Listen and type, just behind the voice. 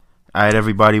All right,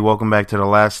 everybody, welcome back to The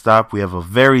Last Stop. We have a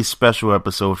very special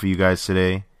episode for you guys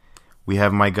today. We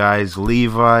have my guys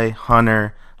Levi,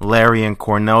 Hunter, Larry, and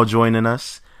Cornell joining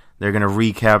us. They're going to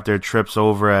recap their trips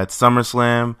over at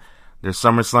SummerSlam, their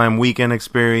SummerSlam weekend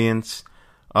experience,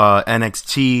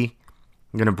 NXT.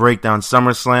 We're going to break down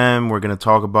SummerSlam. We're going to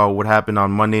talk about what happened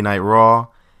on Monday Night Raw.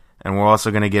 And we're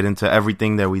also going to get into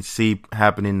everything that we see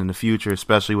happening in the future,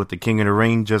 especially with the King of the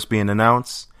Ring just being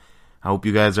announced. I hope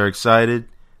you guys are excited.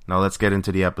 Now let's get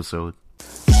into the episode.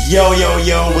 Yo,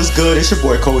 what's good? It's your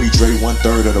boy Cody Dre,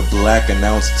 1/3 of the Black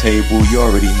Announce Table. You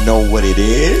already know what it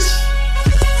is.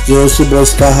 Yo, it's your boy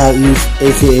Sky High Eve,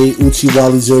 aka Uchi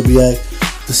Wally Zerbiak,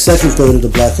 the second third of the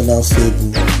Black Announce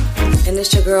Table. And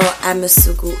it's your girl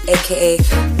Amisuku, aka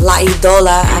La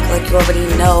Idola. Act like you already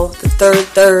know. The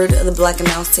third of the Black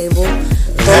Announce Table.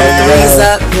 Three's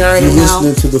up, you already know. You're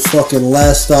listening to the fucking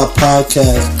Last Stop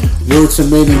podcast. Word to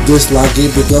many dislike,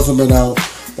 gave the government out.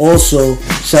 Also,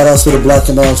 shout out to the Black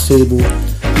Announce Table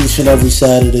each and every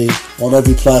Saturday on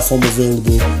every platform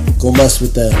available. Go mess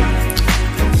with that.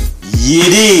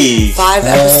 Yiddy. 5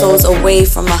 episodes away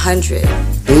from 100.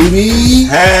 Baby.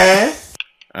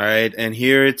 All right, and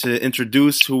here to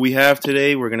introduce who we have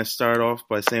today, we're going to start off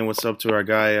by saying what's up to our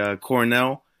guy,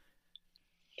 Cornell.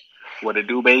 What it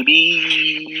do,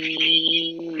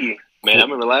 baby? Man, I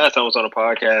remember last time I was on a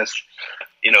podcast,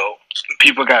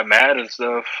 people got mad and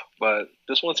stuff, but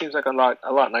this one seems like a lot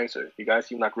nicer. You guys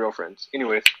seem like real friends.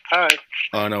 Anyways, hi.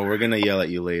 Oh, no, we're going to yell at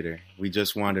you later. We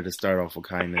just wanted to start off with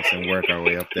kindness and work our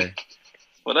way up there.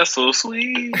 Well, that's so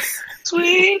sweet.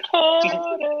 Sweetheart.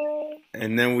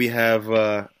 And then we have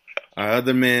our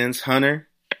other man's Hunter,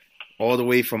 all the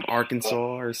way from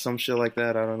Arkansas or some shit like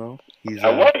that. I don't know. He's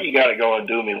why you gotta go and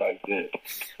do me like this?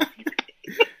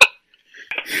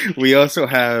 We also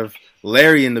have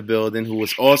Larry in the building, who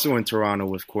was also in Toronto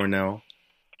with Cornell.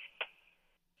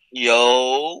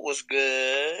 Yo, what's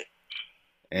good?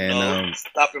 And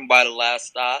stopping by the last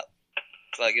stop.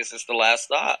 So I guess it's the last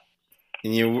stop.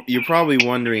 And you're probably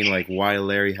wondering like why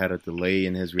Larry had a delay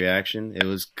in his reaction. It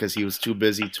was because he was too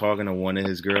busy talking to one of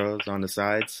his girls on the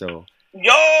side. So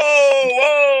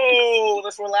whoa,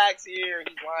 let's relax here.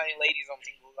 He's lying, ladies on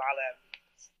singles. Holla at me.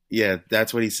 Yeah,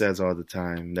 that's what he says all the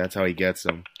time. That's how he gets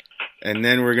them. And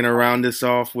then we're gonna round this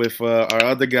off with our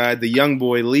other guy, the young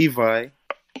boy Levi.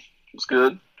 What's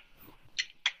good?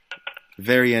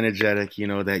 Very energetic,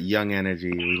 that young energy.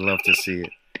 We love to see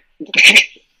it.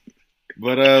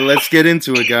 But let's get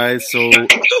into it, guys.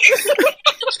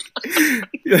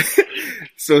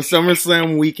 So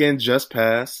SummerSlam weekend just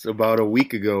passed. About a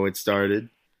week ago it started.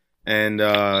 And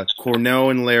Cornell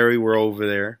and Larry were over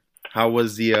there. How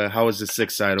was the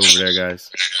Six side over there, guys?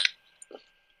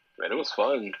 Man, it was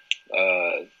fun.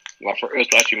 It was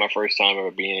actually my first time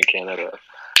ever being in Canada.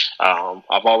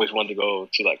 I've always wanted to go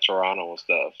to like Toronto and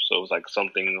stuff, so it was like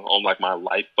something on like my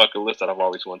life bucket list that I've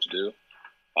always wanted to do.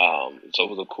 So it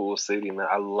was a cool city, man.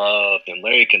 I loved, and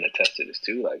Larry can attest to this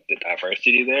too. Like the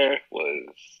diversity there was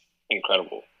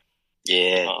incredible.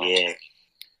 Yeah.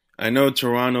 I know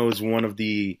Toronto is one of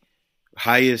the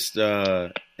highest.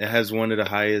 It has one of the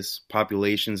highest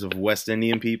populations of West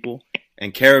Indian people,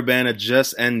 and Caravana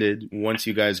just ended once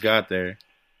you guys got there.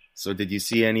 So did you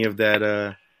see any of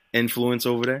that influence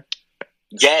over there?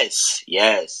 Yes.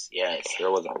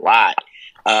 There was a lot.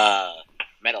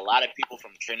 Met a lot of people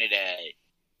from Trinidad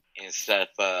and stuff.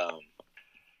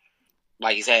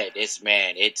 Like you said,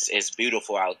 it's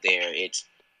beautiful out there.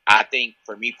 I think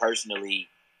for me personally,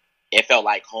 it felt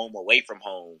like home away from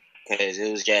home because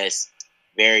it was just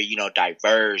very,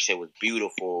 diverse. It was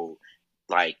beautiful,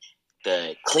 like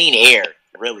the clean air.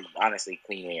 Really, honestly,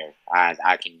 clean air.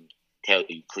 I can tell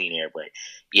you clean air, but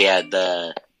yeah,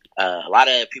 a lot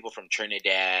of people from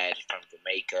Trinidad, from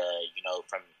Jamaica,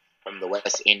 from the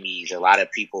West Indies, a lot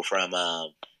of people from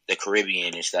the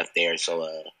Caribbean and stuff there. So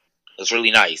it was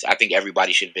really nice. I think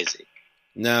everybody should visit.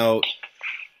 Now,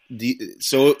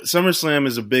 so SummerSlam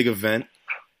is a big event.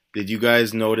 Did you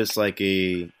guys notice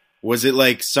was it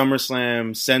like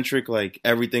SummerSlam centric, like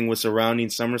everything was surrounding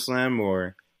SummerSlam,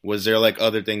 or was there like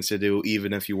other things to do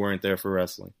even if you weren't there for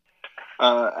wrestling?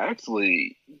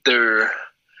 Actually,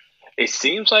 it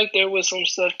seems like there was some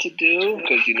stuff to do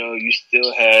because, you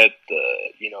still had the,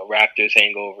 Raptors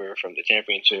hangover from the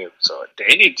championship. So the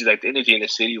energy in the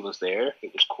city was there.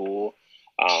 It was cool.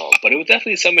 But it was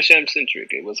definitely SummerSlam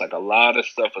centric. It was like a lot of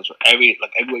stuff.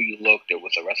 Everywhere you looked, there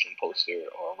was a wrestling poster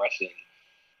or wrestling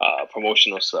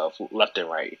promotional stuff left and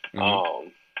right. Mm-hmm.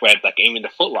 Where even the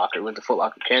Foot Locker, went to Foot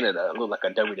Locker Canada, it looked like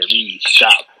a WWE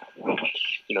shop.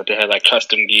 They had like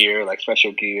custom gear, like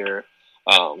special gear.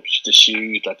 The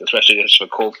shoes, like the special editions for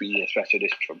Kofi and special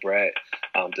editions for Brett.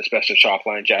 The special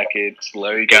chalkline jackets.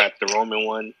 Larry got the Roman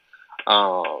one.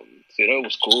 So that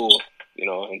was cool.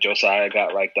 And Josiah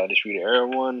got like the Undisputed Era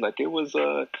one. Like it was,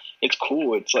 it's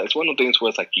cool. It's one of the things where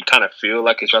it's like you kind of feel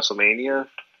like it's WrestleMania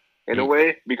in a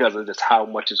way because of just how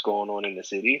much is going on in the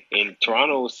city. And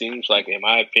Toronto seems like, in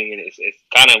my opinion, it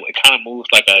kind of moves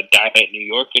like a diet New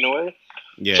York in a way.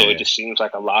 Yeah. So it just seems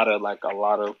like a lot of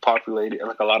populated,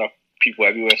 like a lot of people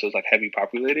everywhere. So it's like heavy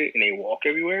populated, and they walk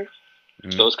everywhere.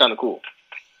 Mm-hmm. So it's kind of cool.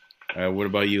 What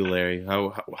about you, Larry?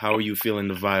 How are you feeling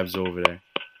the vibes over there?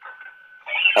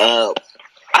 I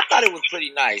thought it was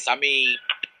pretty nice. I mean,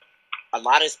 a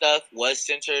lot of stuff was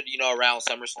centered, around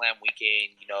SummerSlam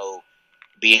weekend,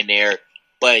 being there.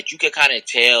 But you could kind of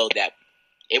tell that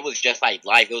it was just like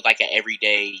life. It was like an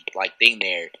everyday like thing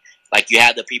there. Like you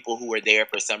had the people who were there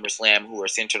for SummerSlam who were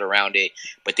centered around it,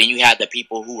 but then you had the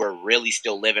people who were really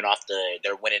still living off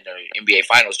they're winning their NBA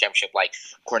Finals championship. Like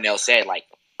Cornell said, like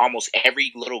almost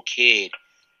every little kid,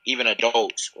 even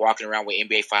adults, walking around with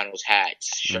NBA Finals hats,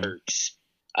 shirts.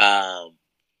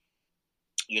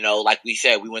 Like we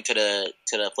said, we went to the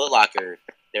Foot Locker,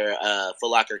 Foot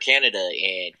Locker Canada,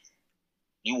 and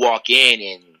you walk in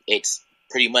and it's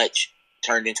pretty much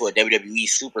turned into a WWE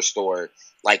superstore,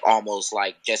 like almost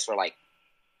like just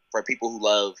for people who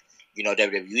love,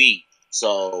 WWE.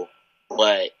 So,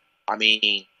 but I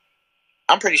mean,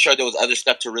 I'm pretty sure there was other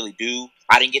stuff to really do.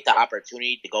 I didn't get the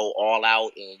opportunity to go all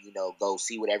out and, go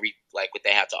see what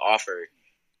they have to offer.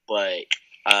 But,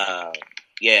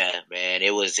 yeah, man,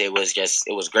 it was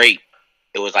great.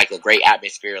 It was like a great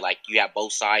atmosphere. Like you have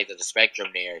both sides of the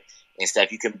spectrum there and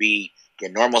stuff. You can be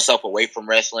your normal self away from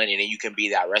wrestling, and then you can be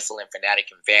that wrestling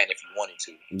fanatic and fan if you wanted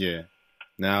to. Yeah.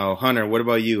 Now, Hunter, what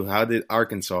about you? How did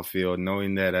Arkansas feel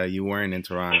knowing that you weren't in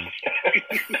Toronto?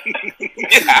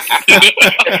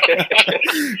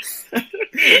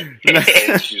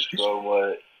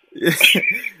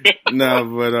 No,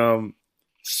 but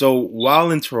so while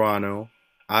in Toronto,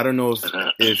 I don't know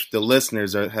if the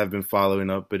listeners have been following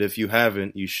up, but if you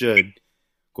haven't, you should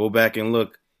go back and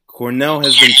look. Cornell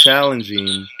has been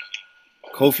challenging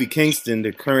Kofi Kingston,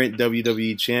 the current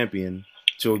WWE champion,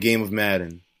 to a game of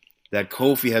Madden that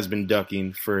Kofi has been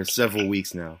ducking for several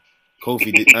weeks now.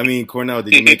 Cornell,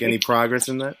 did you make any progress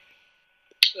in that?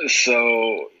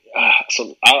 So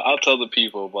I'll tell the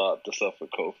people about the stuff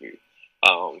with Kofi.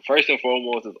 First and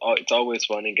foremost, it's always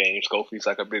fun in games. Kofi's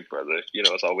like a big brother.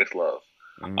 It's always love.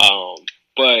 Mm-hmm.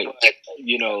 But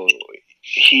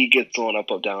he gets on up,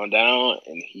 down,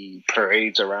 and he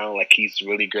parades around like he's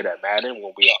really good at Madden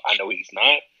when I know he's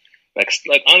not.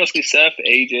 Like honestly, Seth,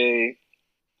 AJ,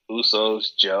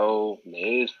 Usos, Joe,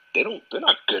 Miz, they're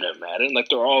not good at Madden. Like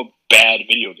they're all bad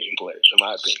video game players in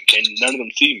my opinion, and none of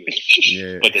them see me.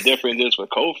 Yeah. But the difference is with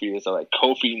Kofi is that like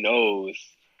Kofi knows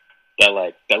that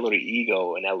like that little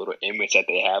ego and that little image that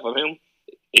they have of him,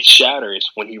 it shatters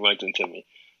when he runs into me.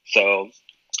 So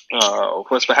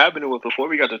what's been happening was before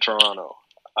we got to Toronto,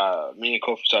 me and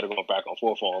Kofi started going back and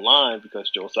forth online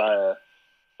because Josiah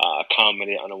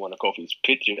commented on one of Kofi's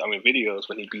videos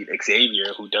when he beat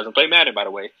Xavier, who doesn't play Madden by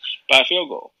the way, by a field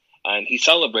goal, and he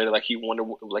celebrated like he won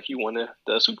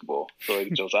the Super Bowl. So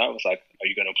Josiah was like, "Are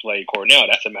you going to play Cornell?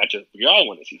 That's a matchup we all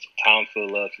want to see." So Tom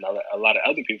Phillips and a lot of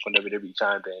other people from WWE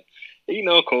chimed in. And,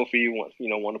 Kofi want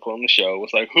to put on the show. It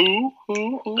was like who,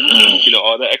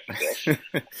 all that extra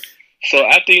stuff. So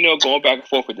after, going back and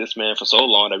forth with this man for so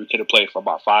long that we could have played for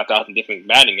about 5,000 different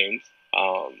Madden games,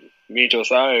 me and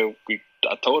Josiah,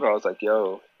 I told her, I was like,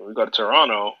 yo, when we go to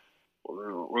Toronto,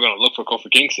 we're gonna look for Kofi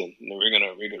Kingston, and then we're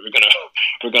gonna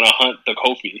hunt the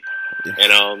Kofi.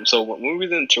 Yeah. And so when we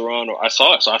was in Toronto, I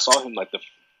saw him like the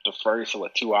first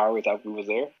 2 hours after we was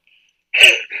there.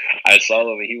 I saw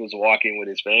him and he was walking with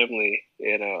his family,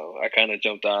 and I kind of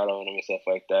jumped out on him and stuff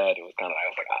like that. It was kind of I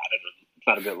was like, it's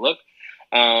not a good look.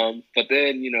 But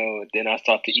then, then I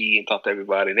talked to E and talked to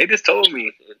everybody, and they just told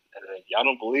me, y'all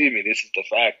don't believe me, this is the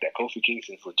fact that Kofi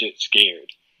Kingston's legit scared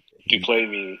to play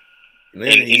me.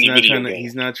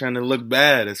 He's not trying to look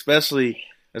bad, especially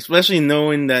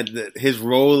knowing that his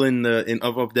role in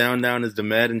Up, Down, Down is the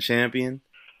Madden champion.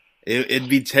 It'd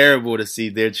be terrible to see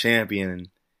their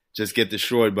champion just get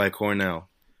destroyed by Cornell.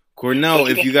 Cornell,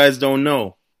 if you guys don't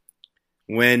know,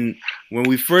 when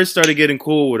we first started getting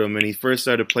cool with him and he first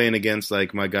started playing against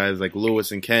like my guys like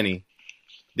Lewis and Kenny,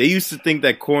 they used to think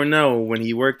that Cornell, when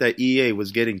he worked at EA,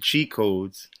 was getting cheat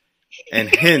codes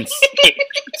and hints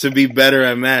to be better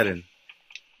at Madden.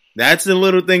 That's the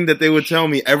little thing that they would tell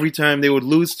me every time they would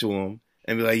lose to him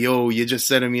and be like, yo, you're just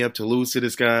setting me up to lose to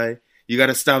this guy. You got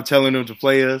to stop telling him to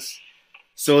play us.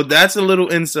 So that's a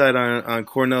little insight on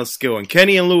Cornell's skill. And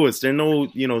Kenny and Lewis, they're no,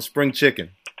 spring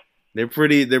chicken. They're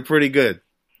pretty good.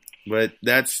 But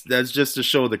that's just to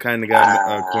show the kind of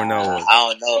guy Cornell was. I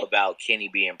don't know about Kenny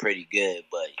being pretty good,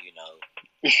 but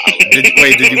Did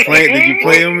you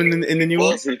play him in the new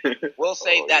one? We'll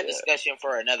save that discussion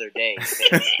for another day.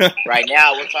 Right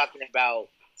now, we're talking about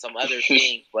some other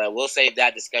things, but we'll save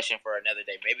that discussion for another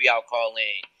day. Maybe I'll call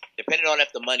in, depending on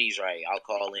if the money's right. I'll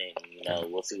call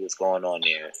in. We'll see what's going on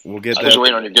there. We'll get that. I'm just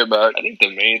waiting on your get back. I think the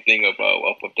main thing about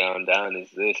up, up, down, down is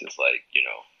this. It's like,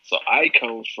 so I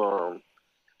come from,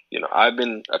 I've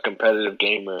been a competitive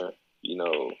gamer,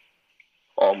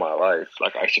 all my life.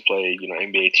 Like I used to play,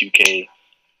 NBA 2K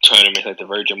tournaments, like the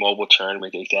Virgin Mobile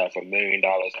tournament. They used to have $1 million and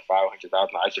 $500,000.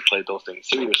 I used to play those things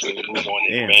seriously and move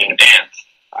on in advance.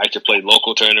 I used to play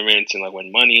local tournaments and like win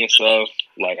money and stuff.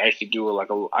 Like I used to do it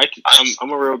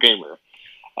I'm a real gamer.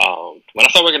 When I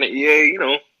started working at EA,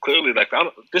 clearly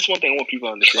this one thing I want people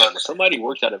to understand. When somebody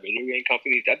works at a video game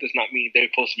company, that does not mean they're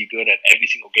supposed to be good at every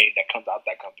single game that comes out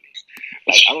that company.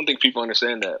 Like I don't think people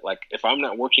understand that. Like if I'm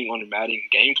not working on the Madden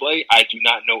gameplay, I do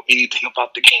not know anything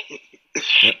about the game.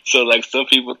 So like some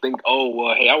people think, oh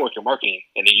well, hey, I work in marketing,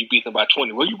 and then you beat them by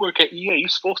 20. Well, you work at EA, you're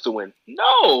supposed to win.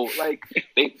 No, like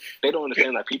they don't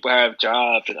understand that people have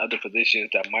jobs and other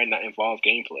positions that might not involve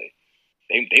gameplay.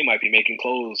 They might be making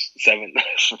clothes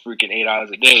for freaking 8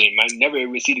 hours a day and might never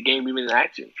even see the game even in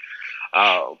action.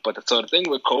 But the thing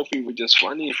with Kofi was just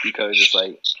funny is because it's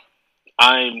like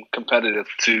I'm competitive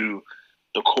to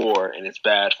the core and it's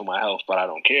bad for my health, but I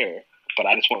don't care. But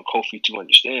I just want Kofi to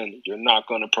understand you're not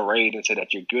going to parade and say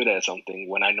that you're good at something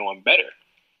when I know I'm better.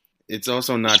 It's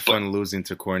also not fun losing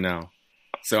to Cornell.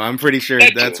 So I'm pretty sure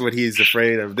that's what he's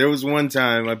afraid of. There was one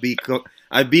time I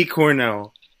beat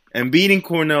Cornell. And beating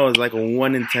Cornell is like a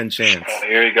 1 in 10 chance. Oh,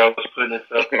 here he goes, putting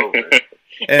himself over.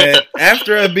 And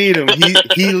after I beat him,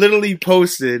 he literally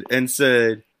posted and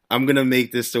said, "I'm gonna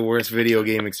make this the worst video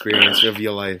game experience of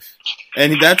your life."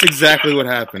 And that's exactly what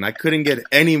happened. I couldn't get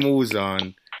any moves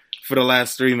on for the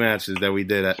last 3 matches that we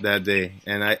did that day,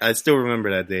 and I still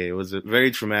remember that day. It was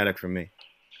very traumatic for me.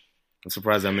 I'm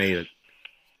surprised I made it.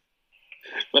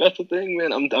 But that's the thing,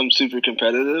 man. I'm super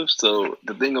competitive, so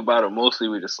the thing about it mostly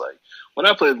we just like when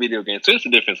I play video games. So it's the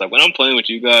difference. Like when I'm playing with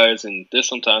you guys, and there's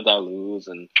sometimes I lose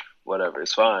and whatever,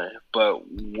 it's fine. But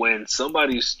when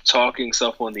somebody's talking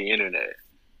stuff on the internet,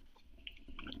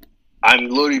 I'm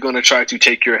literally going to try to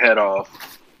take your head off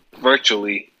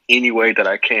virtually any way that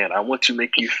I can. I want to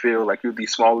make you feel like you're the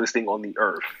smallest thing on the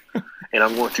earth, and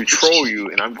I'm going to troll you,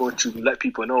 and I'm going to let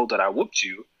people know that I whooped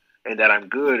you. And that I'm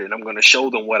good, and I'm going to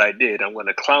show them what I did. I'm going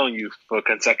to clown you for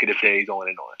consecutive days on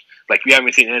and on. Like, you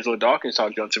haven't seen Angelo Dawkins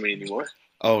talk to me anymore.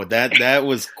 Oh, that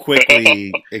was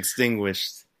quickly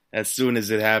extinguished as soon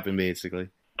as it happened, basically.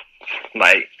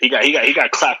 Like, he got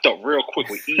clapped up real quick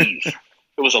with ease.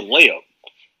 It was a layup.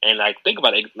 And, like, think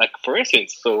about it. Like, for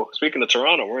instance, so speaking of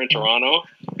Toronto, we're in Toronto.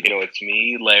 It's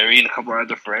me, Larry, and a couple of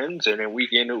other friends. And then we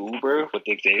get in an Uber with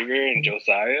Xavier and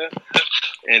Josiah.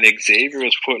 And Xavier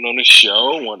was putting on a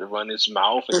show, wanted to run his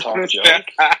mouth and talk junk.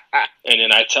 And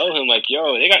then I tell him, like,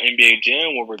 yo, they got NBA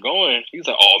Jam where we're going. He's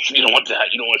like, oh, you don't want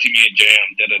that. You don't want to see me in Jam.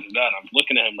 Da-da-da-da. And I'm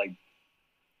looking at him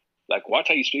like, watch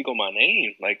how you speak on my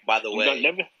name. Like, by the way,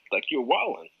 you're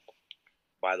wilding.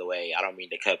 By the way, I don't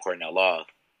mean to cut Cornell off.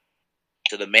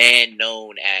 To the man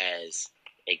known as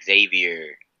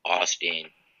Xavier Austin,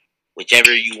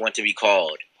 whichever you want to be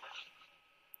called,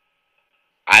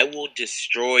 I will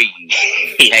destroy you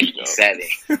in Tekken 7.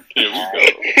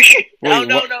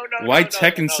 No. Why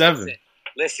Tekken 7?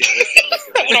 Listen.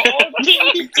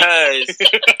 Because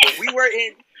when we were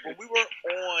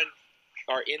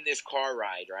in this car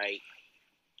ride, right?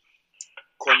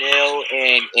 Cornell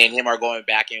and him are going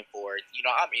back and forth.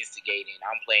 I'm instigating.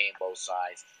 I'm playing both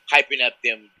sides, hyping up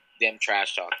them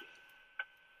trash talking.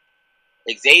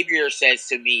 Xavier says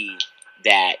to me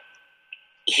that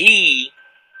he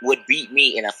would beat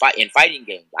me in fighting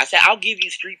games. I said, I'll give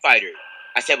you Street Fighter.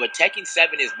 I said, but Tekken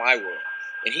 7 is my world.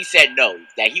 And he said no,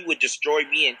 that he would destroy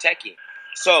me in Tekken.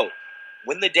 So,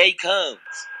 when the day comes,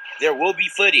 there will be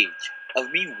footage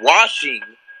of me washing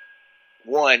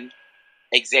one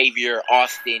Xavier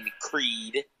Austin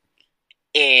Creed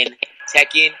in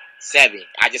Tekken 7.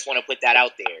 I just want to put that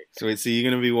out there. So you're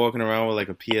going to be walking around with like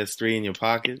a PS3 in your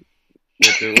pocket?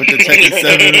 With the Tekken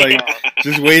 7, like,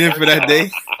 just waiting for that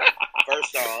day?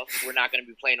 First off, we're not going to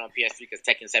be playing on PS3 because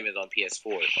Tekken 7 is on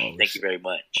PS4. Oh, Thank you very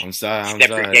much. I'm sorry.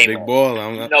 Big ball.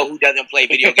 You know who doesn't play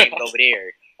video games over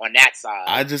there on that side?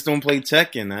 I just don't play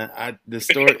Tekken.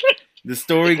 The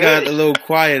story got a little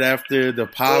quiet after the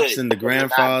pops and the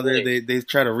grandfather. They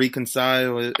try to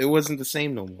reconcile. It wasn't the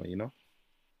same no more,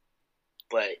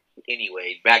 But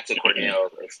anyway, back to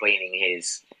Cornell explaining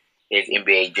his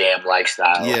NBA Jam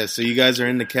lifestyle. Yeah, so you guys are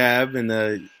in the cab and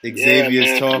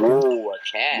Xavier's talking. Ooh, a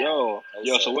cab. Yo,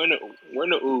 so we're in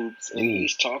the Oobs, and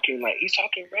he's talking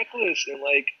reckless, and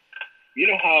like, you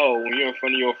know how when you're in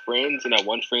front of your friends and that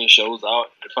one friend shows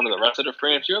out in front of the rest of the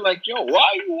friends, you're like, yo, why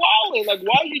are you wilding? Like,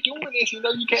 why are you doing this? You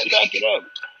know you can't back it up.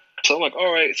 So I'm like,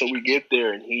 all right. So we get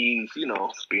there, and he's,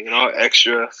 being all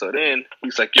extra. So then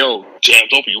he's like, yo,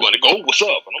 jam's open. You want to go? What's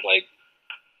up? And I'm like,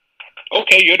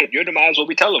 okay, your demise will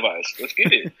be televised. Let's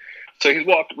get it. So we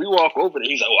walk over there.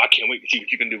 He's like, oh, I can't wait to see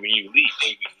what you can do when you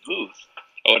lose,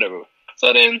 or whatever.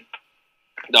 So then,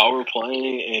 we're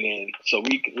playing, and then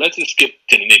let's just skip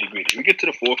to the nitty gritty. We get to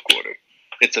the fourth quarter.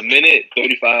 It's a minute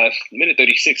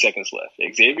 36 seconds left.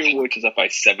 Xavier Woods is up by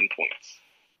 7 points.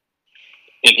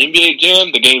 In NBA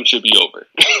Jam, the game should be over.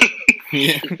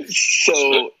 Yeah.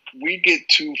 So we get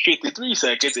to 53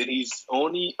 seconds, and he's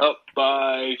only up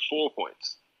by 4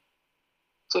 points.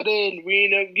 So then we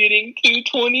end up getting to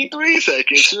 23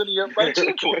 seconds, only up by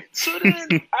 2 points. So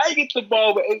then I get the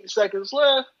ball with 8 seconds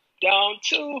left, down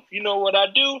 2. You know what I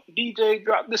do? DJ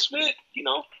drop the spit,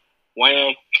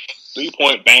 wham,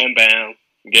 3-point, bam, bam.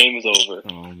 Game is over.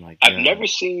 Oh my God. I've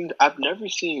never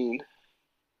seen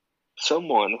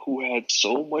someone who had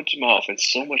so much mouth and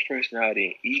so much personality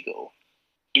and ego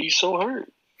be so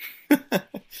hurt.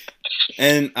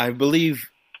 And I believe,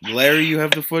 Larry, you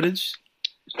have the footage?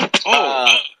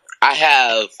 I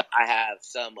have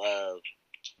some of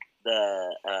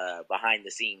the behind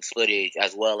the scenes footage,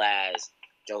 as well as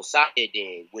Josiah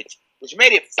did, which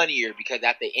made it funnier because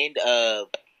at the end of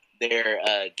their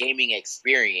gaming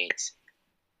experience,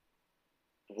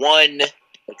 one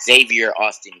Xavier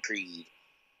Austin Creed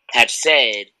had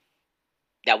said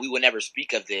that we would never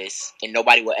speak of this and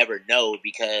nobody will ever know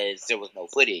because there was no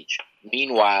footage.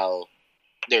 Meanwhile,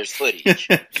 there's footage.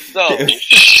 So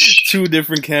 2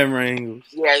 different camera angles.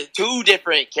 Yeah, 2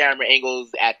 different camera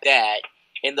angles at that.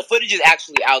 And the footage is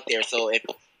actually out there. So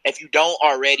if you don't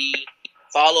already,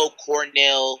 follow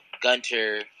Cornell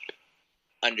Gunter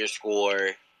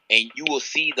 _ and you will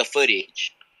see the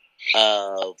footage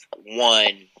of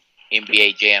one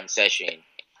NBA Jam session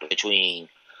between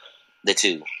the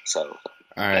 2. So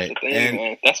all right, that's the thing,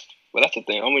 man. That's the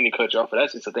thing. I'm going to cut you off, but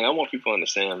that's just the thing. I want people to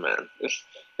understand, man.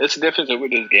 It's the difference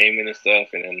with this gaming and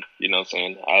stuff, and then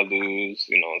I lose,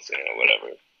 whatever,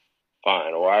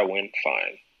 fine, or I win,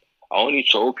 fine. I only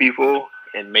troll people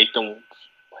and make them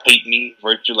hate me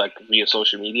via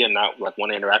social media, and not like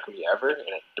want to interact with me ever,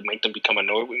 and to make them become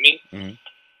annoyed with me. Mm-hmm.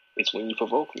 It's when you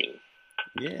provoke me.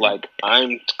 Yeah. Like,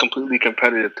 I'm completely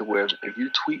competitive to where if you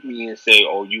tweet me and say,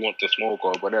 oh, you want to smoke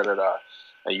or whatever,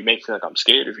 and you make me feel like I'm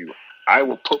scared of you, I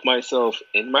will put myself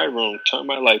in my room, turn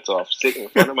my lights off, sit in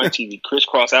front of my TV,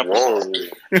 crisscross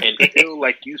applesauce, and feel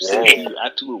like you said the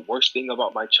absolute worst thing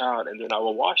about my child, and then I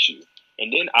will watch you.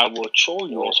 And then I will troll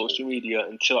you on social media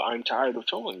until I'm tired of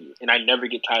trolling you. And I never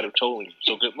get tired of trolling you,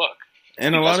 so good luck.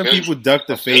 And a lot of people duck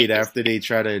the fade after they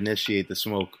try to initiate the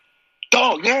smoke.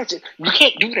 Dog, yeah, you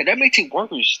can't do that. That makes it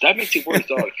worse. Dog.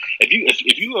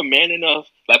 If you are man enough,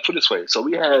 like, put it this way. So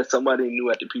we had somebody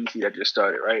new at the PC that just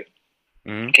started, right?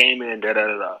 Mm-hmm. Came in,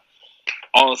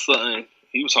 All of a sudden,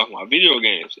 he was talking about video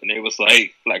games, and they was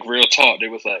like real talk. They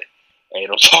was like, "Hey,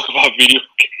 don't talk about video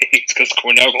games because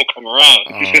Cornell gonna come around."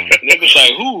 And they was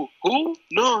like, "Who?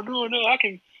 No,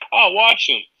 I'll watch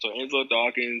him." So Enzo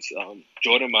Dawkins,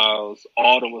 Jordan Miles,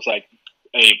 all of them was like,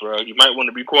 "Hey, bro, you might want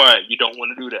to be quiet. You don't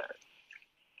want to do that."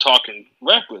 Talking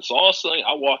reckless. So all of a sudden,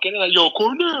 I walk in and like, "Yo,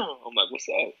 Cornell." I'm like, "What's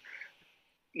up?"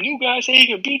 New guy say he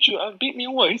can beat you. Beat me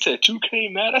in what? He said 2K,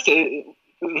 man. I said,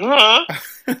 huh?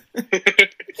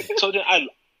 So then I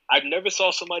never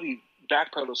saw somebody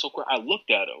backpedal so quick. I looked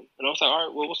at him and I was like, all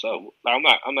right, well, what's up? I'm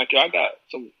like, yo, I got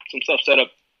some stuff set up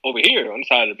over here on the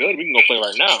side of the building. We can go play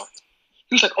right now.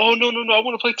 He was like, oh, no, I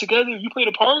want to play together. You play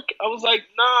the park? I was like,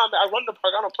 nah, I run the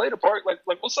park. I don't play the park. Like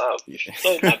what's up? Yeah.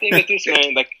 So my thing is this,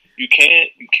 man. Like, you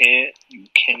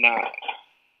cannot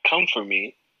come for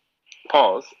me.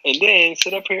 Pause, and then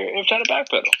sit up here and try to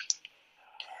backpedal.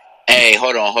 Hey,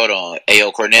 hold on. Hey,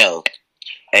 yo, Cornell.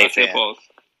 Hey, fam. Pause.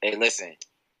 Hey, listen.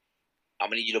 I'm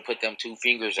gonna need you to put them 2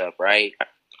 fingers up, right?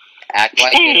 Act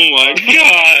like my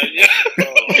God.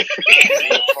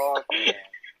 Pause,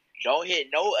 don't hit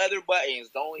no other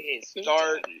buttons. Don't hit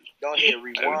start. Don't hit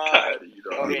rewind.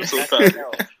 Don't hit nothing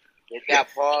else. Hit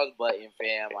that pause button,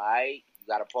 fam. All right, you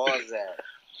gotta pause that.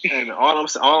 And all I'm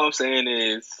saying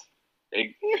is,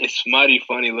 it's mighty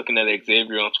funny looking at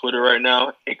Xavier on Twitter right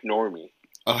now. Ignore me.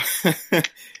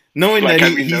 Knowing that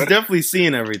he's definitely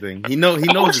seeing everything. He knows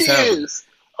it's happening.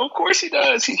 Of course he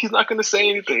does. He's not going to say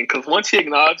anything because once he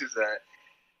acknowledges that,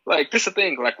 like this is the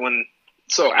thing. Like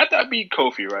after I beat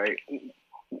Kofi, right?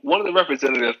 One of the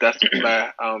representatives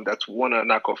that's one of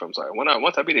not Kofi. I'm sorry.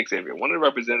 Once I beat Xavier, one of the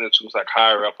representatives who's like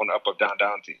higher up on the up down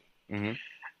down team,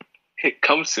 he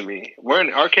comes to me. We're in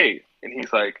the arcade, and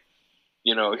he's like,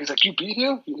 he's like, you beat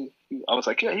him? I was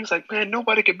like, yeah. He's like, man,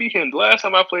 nobody could beat him. The last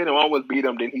time I played him, I almost beat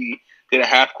him. Then he did a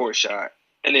half court shot,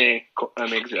 and then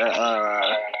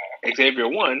Xavier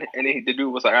won. And then the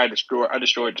dude was like, I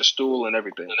destroyed the stool and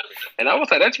everything. And I was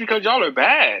like, that's because y'all are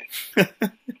bad.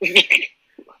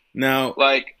 Now,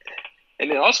 like,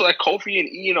 and then also like Kofi and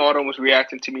Ian Autumn was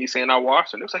reacting to me saying I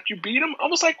watched him. It was like, you beat him? I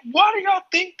was like, why do y'all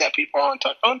think that people are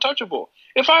untouchable?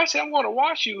 If I say I'm going to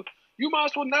watch you, you might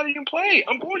as well not even play.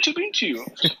 I'm going to beat you.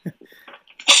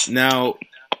 Now,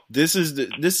 this is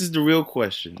the real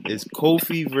question: is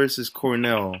Kofi versus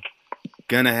Cornell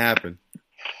gonna happen?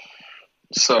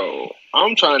 So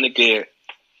I'm trying to get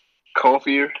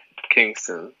Kofi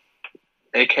Kingston,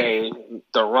 aka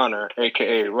the Runner,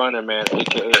 aka Runner Man,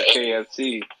 aka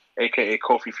KFC, aka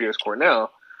Kofi Fierce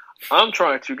Cornell. I'm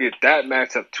trying to get that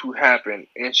matchup to happen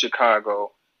in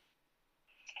Chicago.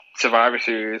 Survivor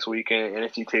Series weekend,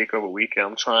 NXT Takeover weekend.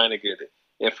 I'm trying to get it.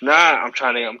 If not, I'm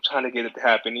trying to get it to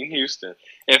happen in Houston.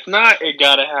 If not, it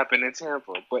gotta happen in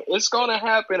Tampa. But it's gonna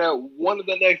happen at one of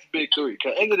the next big three.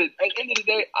 Cause at the end of the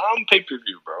day, I'm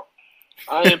pay-per-view, bro.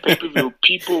 I am pay-per-view.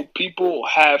 People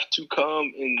have to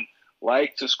come and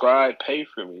like, subscribe, pay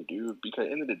for me, dude. Because at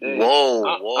the end of the day,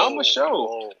 I'm a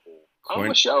show.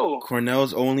 I'm a show.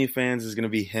 Cornell's OnlyFans is gonna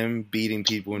be him beating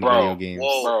people in video games.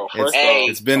 Bro,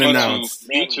 it's been announced.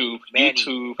 YouTube.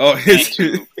 Oh, his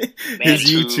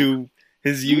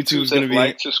YouTube's gonna be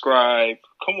like, subscribe.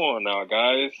 Come on now,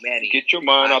 guys. Manny, get your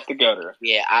mind out the gutter.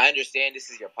 Yeah, I understand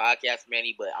this is your podcast,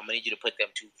 Manny, but I'm gonna need you to put them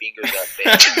two fingers up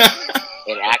there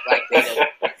and act like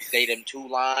they them two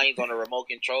lines on the remote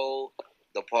control,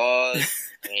 the pause,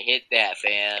 and hit that,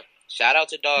 fam. Shout out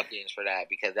to Dawkins for that,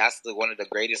 because that's one of the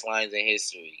greatest lines in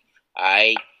history. All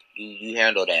right, you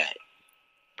handle that.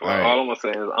 All I'm gonna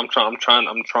say is I'm trying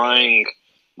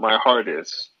my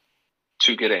hardest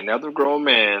to get another grown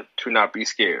man to not be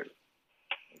scared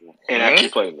and actually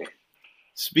play me.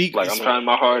 I'm trying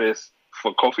my hardest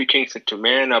for Kofi Kingston to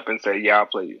man up and say, "Yeah, I'll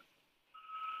play you."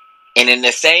 And in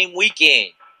the same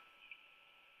weekend,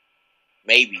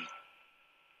 maybe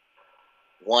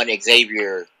one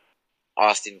Xavier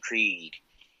Austin Creed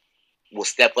will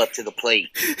step up to the plate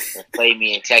and play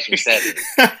me in Tekken 7.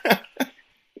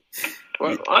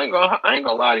 Well, I ain't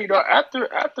gonna lie to you, though. After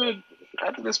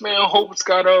this man Hopes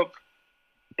got up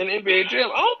in the NBA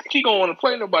jail, I don't think he gonna want to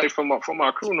play nobody from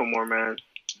our crew no more, man.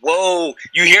 Whoa,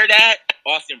 you hear that?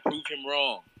 Austin, prove him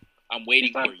wrong. I'm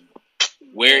waiting for you.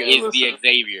 Where is the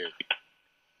Xavier?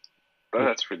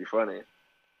 That's pretty funny.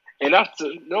 And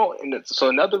so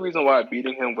another reason why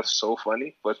beating him was so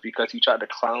funny was because he tried to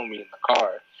clown me in the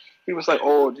car. He was like,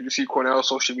 "Oh, did you see Cornell's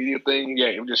social media thing? Yeah,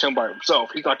 it was just him by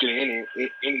himself. He's not getting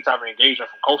any type of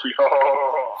engagement from Kofi."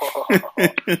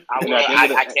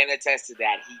 I can attest to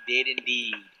that.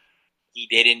 He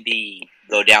did indeed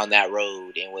go down that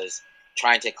road and was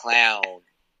trying to clown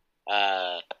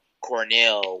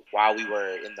Cornell while we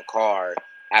were in the car,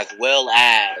 as well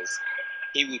as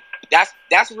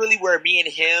that's really where me and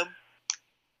him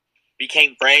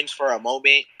became friends for a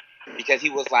moment, because he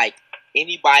was like,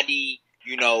 anybody,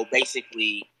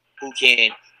 basically who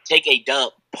can take a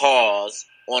dump, pause,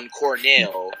 on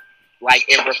Cornell, like,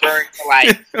 in referring to,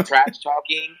 like, trash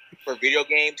talking for video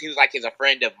games, he was like, he's a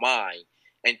friend of mine,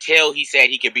 until he said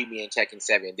he could beat me in Tekken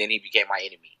 7, then he became my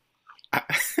enemy.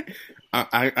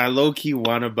 I low-key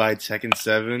want to buy Tekken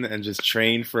 7 and just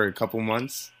train for a couple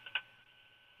months.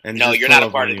 And no, you're not a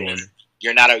part of this.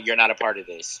 You're not a part of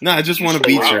this. No, I just want to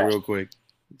beat you real quick.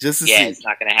 Just to see. It's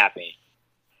not gonna happen.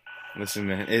 Listen,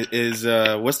 man, is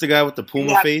what's the guy with the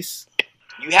Puma face?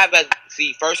 You have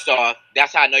first off,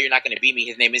 that's how I know you're not gonna beat me.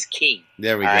 His name is King.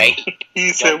 There we go. Right?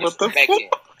 He said, "What the fuck?"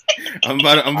 I'm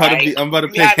about to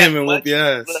pick him and whoop your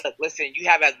ass. Look, listen, you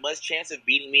have as much chance of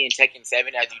beating me in Tekken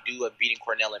 7 as you do of beating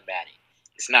Cornell and Madden.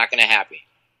 It's not gonna happen.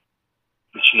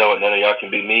 But you know what? None of y'all can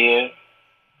beat me in.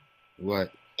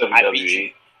 What? I beat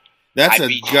you. That's a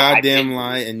goddamn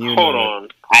lie, and you hold know.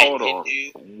 Hold on.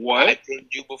 What? I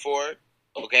pinned you before,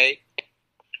 okay?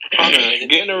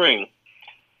 Get in the ring.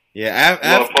 Yeah,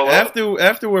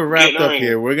 after we're wrapped up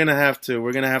here, we're gonna have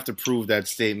to prove that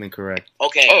statement correct.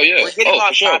 Okay. Oh yeah. We're getting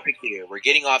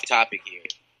off topic here.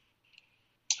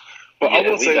 But I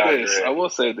will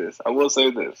say this.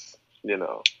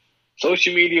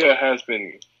 social media has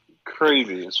been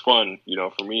crazy. It's fun,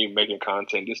 for me making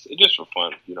content just for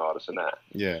fun, all this and that.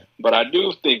 Yeah. But I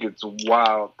do think it's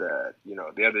wild that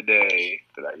the other day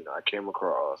that I came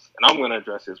across, and I'm going to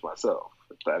address this myself.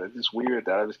 That it's just weird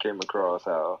that I just came across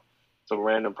how some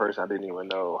random person I didn't even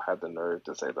know had the nerve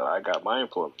to say that I got my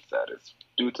employment status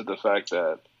due to the fact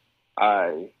that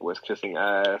I was kissing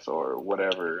ass or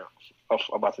whatever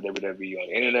about the WWE on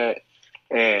the internet.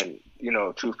 And,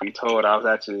 truth be told, I was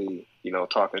actually,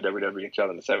 talking to WWE in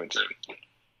 2017.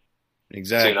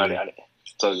 Exactly.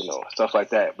 So, stuff like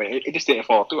that. But it just didn't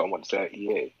fall through. I wanted to say at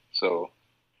EA. So,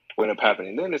 what ended up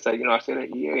happening then is that, I said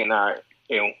at EA and I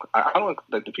don't,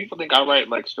 like, do people think I write,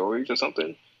 like, stories or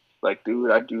something? Like,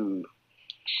 dude, I do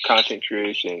content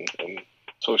creation and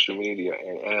social media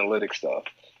and analytics stuff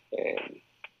and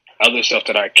other stuff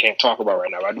that I can't talk about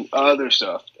right now. I do other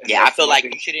stuff. Yeah, I feel like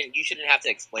you shouldn't have to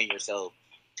explain yourself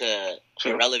to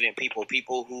irrelevant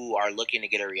people who are looking to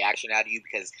get a reaction out of you,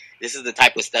 because this is the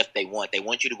type of stuff they want. They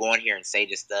want you to go on here and say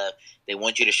this stuff. They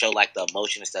want you to show like the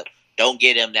emotion and stuff. Don't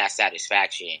give them that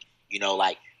satisfaction.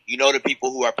 The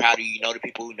people who are proud of you. The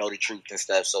people who know the truth and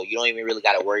stuff. So you don't even really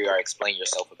got to worry or explain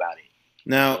yourself about it.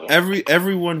 Now,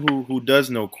 everyone who does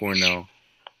know Cornell,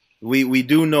 we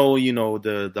do know,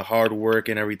 the hard work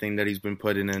and everything that he's been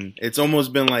putting in. It's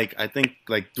almost been I think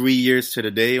 3 years to the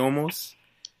day almost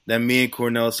that me and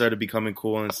Cornell started becoming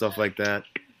cool and stuff like that.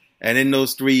 And in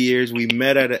those 3 years, we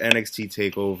met at an NXT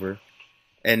takeover.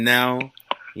 And now,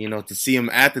 to see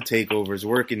him at the takeovers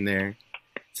working there,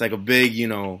 it's like a big,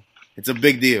 it's a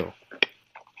big deal.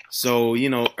 So,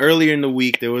 earlier in the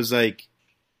week, there was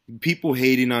people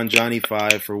hating on Johnny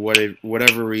Five for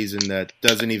whatever reason that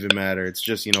doesn't even matter. It's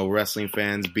just, wrestling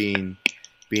fans being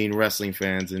wrestling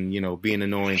fans and, being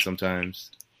annoying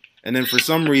sometimes. And then for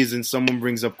some reason, someone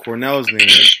brings up Cornell's name,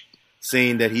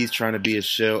 saying that he's trying to be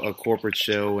a corporate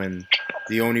shill, and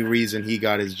the only reason he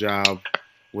got his job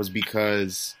was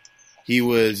because he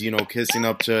was, kissing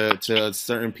up to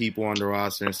certain people on the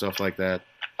roster and stuff like that.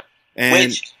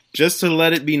 And just to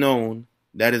let it be known,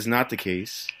 that is not the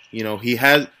case. He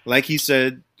has, like he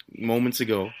said moments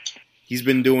ago, he's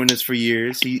been doing this for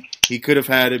years. He could have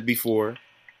had it before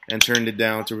and turned it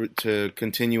down to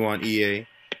continue on EA.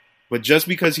 But just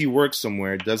because he works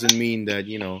somewhere doesn't mean that,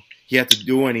 he had to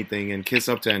do anything and kiss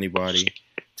up to anybody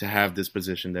to have this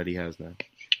position that he has now.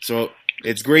 So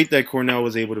it's great that Cornell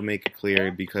was able to make it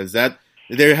clear, because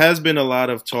there has been a lot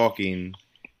of talking,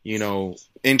 in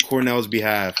Cornell's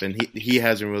behalf, and he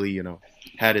hasn't really,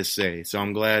 had his say. So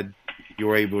I'm glad you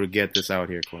were able to get this out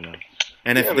here, Cornell.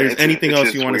 And if there's anything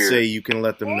else you want to say, you can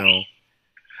let them know,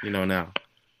 now.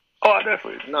 Oh,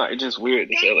 definitely. No, it's just weird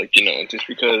to say, just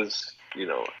because,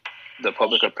 the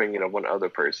public opinion of one other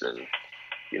person,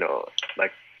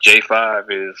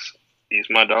 J5 he's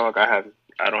my dog. I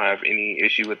don't have any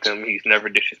issue with him. He's never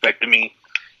disrespected me.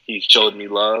 He's showed me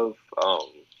love. I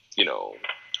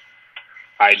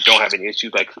don't have any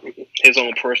issues. His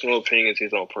own personal opinion is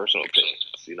his own personal opinions.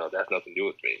 That's nothing to do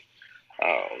with me.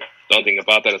 The only thing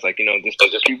about that is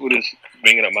just people just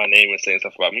bringing up my name and saying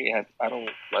stuff about me.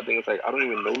 My thing is I don't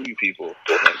even know you people.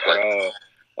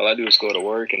 All I do is go to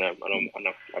work, and I'll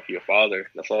be a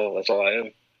father. That's all I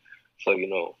am. So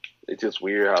it's just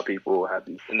weird how people have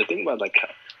these. And the thing about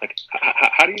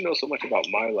how do you know so much about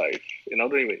my life? And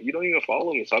you don't even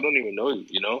follow me, so I don't even know you.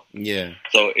 Yeah.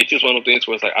 So it's just one of those things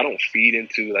where it's I don't feed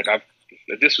into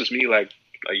if this was me a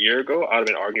year ago, I'd have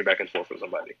been arguing back and forth with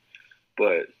somebody.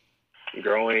 But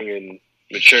growing and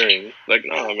maturing,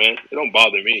 no, man, it don't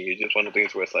bother me. It's just one of the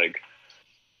things where it's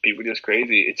people just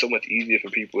crazy. It's so much easier for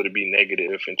people to be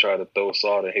negative and try to throw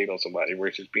salt and hate on somebody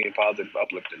versus being positive,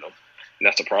 uplifting them. And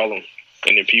that's the problem.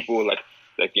 And then people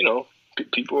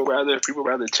people rather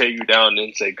tear you down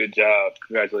than say good job,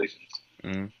 congratulations.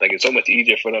 Mm-hmm. It's so much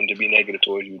easier for them to be negative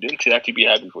towards you than to actually be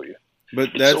happy for you.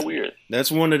 But it's so weird.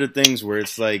 That's one of the things where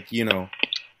it's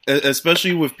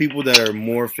especially with people that are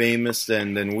more famous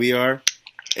than we are,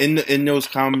 in those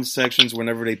comment sections,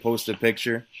 whenever they post a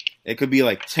picture, it could be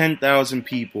 10,000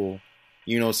 people,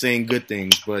 saying good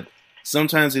things, but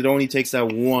sometimes it only takes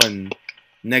that one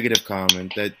negative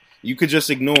comment that you could just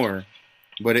ignore,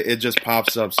 but it just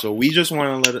pops up. So we just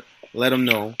want to let him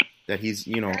know that he's,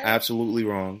 absolutely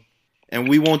wrong, and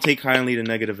we won't take kindly to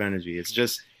negative energy. It's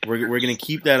just we're going to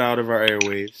keep that out of our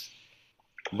airwaves.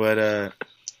 But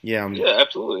yeah,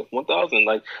 absolutely,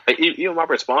 1,000. Even my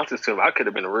responses to him, I could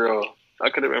have been real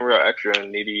extra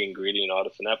and nitty and gritty and all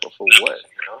this and that, but for what,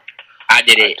 I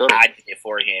did it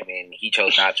for him, and he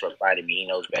chose not to reply to me. He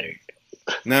knows better.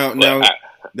 Now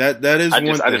that is one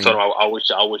thing. I just told him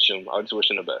I just wish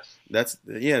him the best. That's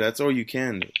all you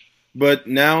can do. But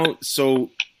now, so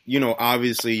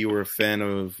obviously you were a fan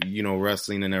of,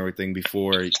 wrestling and everything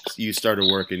before you started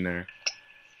working there.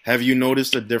 Have you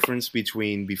noticed a difference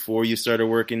between before you started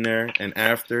working there and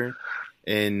after,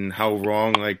 and how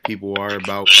wrong like people are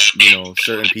about,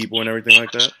 certain people and everything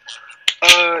like that?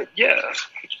 Yeah.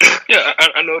 Yeah,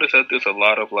 I noticed that there's a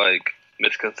lot of like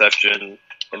misconception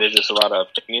and there's just a lot of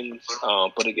opinions.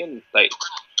 But again, like,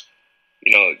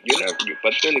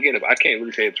 but then again, I can't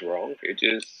really say it's wrong.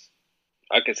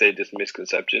 I can say just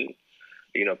misconception.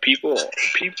 People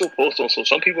post on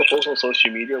some people post on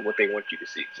social media what they want you to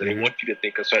see. So they want you to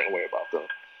think a certain way about them.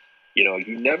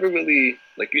 You never really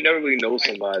know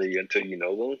somebody until you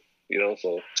know them.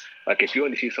 So like if you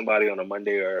only see somebody on a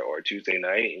Monday or Tuesday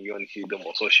night and you only see them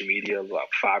on social media about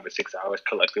 5 or 6 hours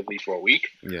collectively for a week,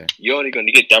 you're only going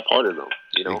to get that part of them.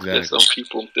 Exactly. There's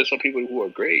some people who are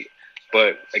great.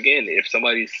 But again, if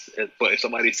somebody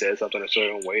says something a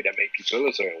certain way that makes you feel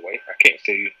a certain way, I can't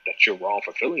say that you're wrong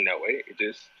for feeling that way.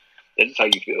 That's just how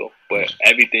you feel. But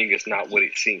everything is not what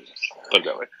it seems. Put it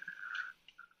that way.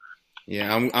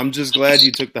 Yeah, I'm just glad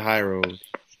you took the high road.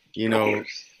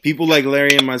 People like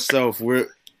Larry and myself, we're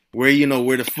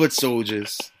the foot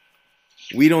soldiers.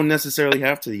 We don't necessarily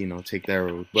have to, take that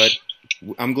road. But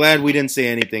I'm glad we didn't say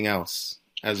anything else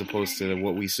as opposed to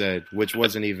what we said, which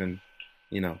wasn't even,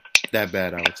 that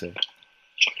bad, I would say.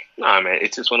 Nah, man,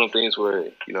 it's just one of those things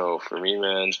where, for me,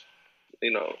 man,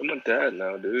 I'm a dad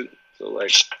now, dude. So,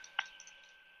 like,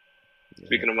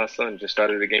 speaking of my son, just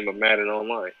started a game of Madden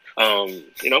online. I'm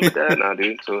a dad now,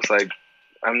 dude. So it's like,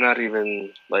 I'm not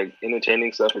even, like,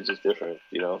 entertaining stuff is just different,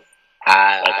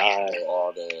 I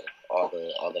all the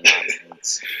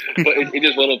nonsense. But it's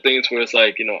just one of those things where it's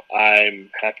like, I'm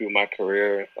happy with my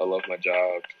career. I love my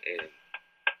job. And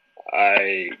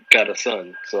I got a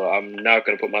son, so I'm not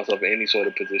going to put myself in any sort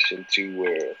of position to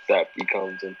where that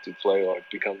becomes into play or it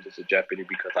becomes into jeopardy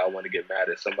because I want to get mad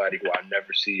at somebody who I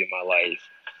never see in my life,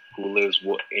 who lives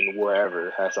in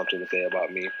wherever, has something to say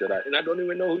about me and I don't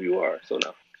even know who you are. So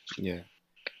no. Yeah,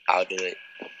 I'll do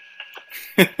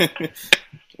it.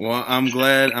 Well, I'm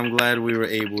glad we were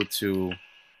able to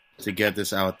get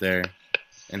this out there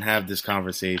and have this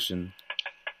conversation.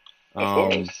 Of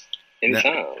course,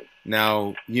 anytime.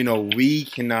 Now, we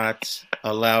cannot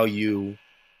allow you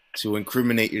to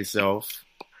incriminate yourself,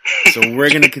 so we're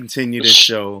going to continue this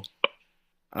show.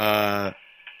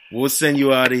 We'll send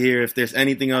you out of here. If there's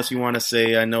anything else you want to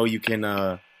say, I know you can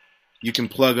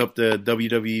plug up the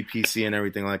WWE PC and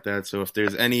everything like that. So if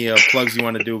there's any plugs you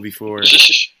want to do before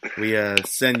we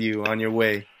send you on your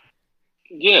way.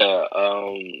 Yeah,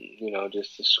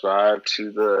 just subscribe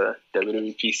to the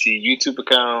WWE PC YouTube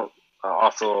account.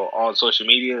 Also on social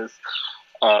medias,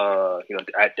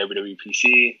 at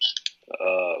WWPC,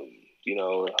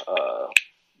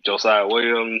 Josiah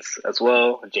Williams as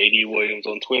well, JD Williams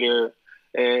on Twitter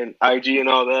and IG and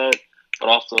all that, but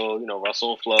also,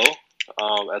 Russell and Flo,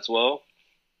 as well.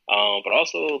 But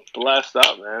also The Last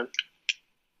Stop, man.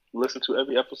 Listen to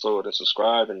every episode and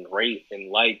subscribe and rate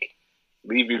and leave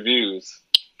reviews,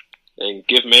 and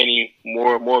give Manny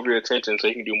more of your attention so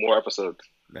he can do more episodes.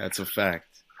 That's a fact.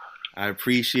 I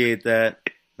appreciate that.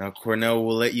 Now, Cornell,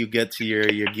 we'll let you get to your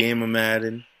game of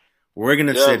Madden. We're going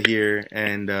to sit here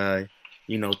and,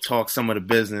 talk some of the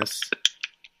business.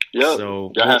 Yeah.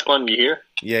 So y'all have fun, you hear?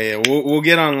 Yeah. We'll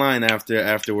get online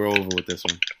after we're over with this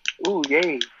one. Ooh,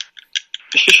 yay.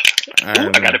 I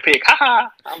got a pick.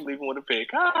 Ha! I'm leaving with a pick.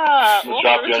 Ha! I'll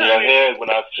drop you on your head when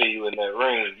I see you in that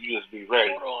ring. You just be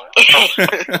ready. Hold on.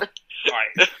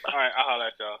 All right. I'll holler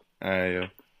at y'all. All right, yo.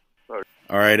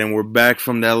 All right, and we're back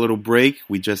from that little break.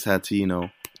 We just had to,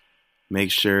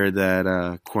 make sure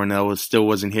that Cornell still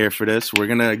wasn't here for this. We're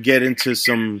gonna get into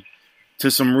some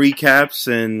recaps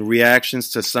and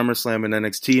reactions to SummerSlam and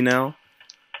NXT now.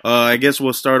 I guess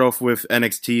we'll start off with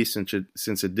NXT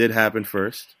since it did happen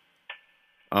first.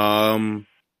 Hunter,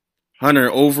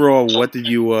 overall, what did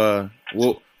you?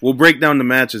 We'll break down the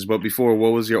matches, but before,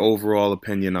 what was your overall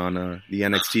opinion on the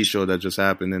NXT show that just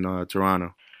happened in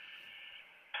Toronto?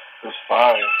 It's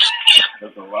fine.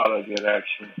 There's a lot of good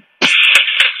action.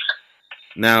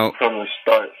 Now, from the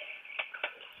start.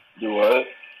 Do what?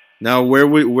 Now, where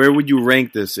would you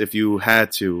rank this if you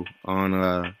had to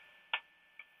on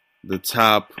the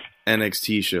top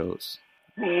NXT shows?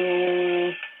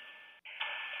 I'd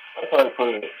probably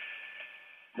put it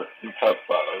in top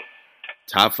 5.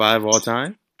 Top 5 all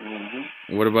time?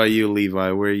 Mm-hmm. What about you, Levi?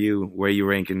 Where are you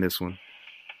ranking this one?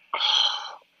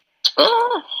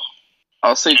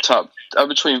 I'll say in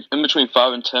between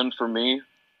 5 and 10 for me,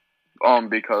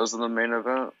 because of the main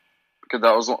event. Because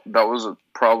that was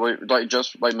probably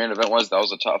just main event wise, that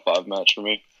was a top 5 match for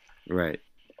me. Right.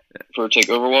 For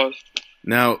TakeOver wise.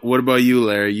 Now, what about you,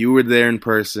 Larry? You were there in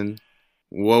person.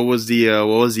 What was the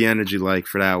energy like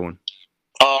for that one?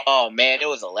 Oh man, it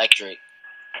was electric.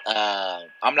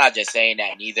 I'm not just saying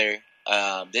that neither.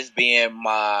 This being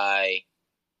my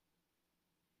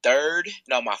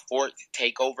fourth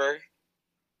takeover,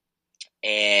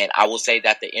 and I will say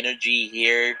that the energy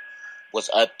here was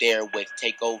up there with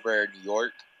Takeover New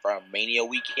York from Mania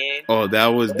weekend. Oh, that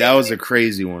was a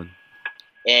crazy one.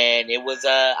 And it was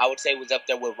I would say it was up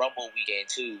there with Rumble weekend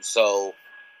too. So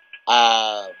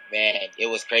man, it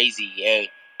was crazy.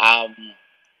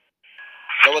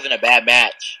 There wasn't a bad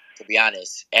match, to be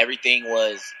honest. Everything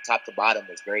was top to bottom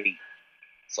was great.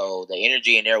 So the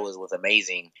energy in there was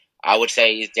amazing. I would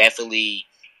say it's definitely,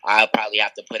 I'll probably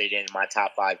have to put it in my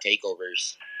top 5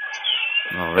 takeovers.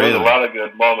 Oh, There's really? a lot of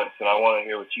good moments, and I want to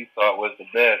hear what you thought was the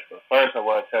best. But first, I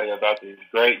want to tell you about these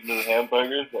great new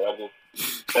hamburgers that I just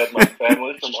fed my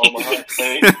family from Omaha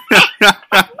State.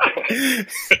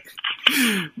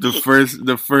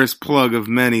 the first plug of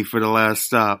many for the last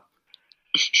stop.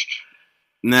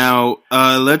 Now,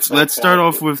 let's start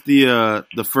off with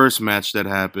the first match that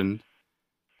happened.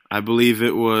 I believe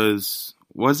it was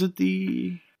it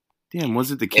the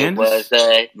Candace?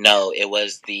 It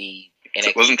was the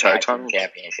NXT wasn't Tag tag Team title?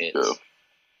 Championships. Yeah.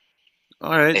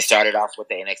 All right. They started off with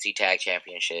the NXT Tag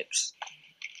Championships.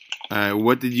 All right.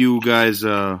 What did you guys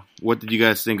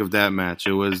think of that match?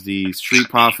 It was the Street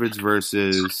Profits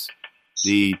versus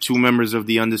the 2 members of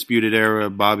the Undisputed Era,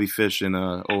 Bobby Fish and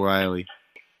O'Reilly.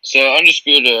 So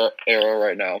Undisputed Era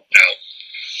right now.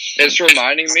 It's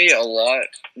reminding me a lot,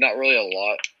 not really a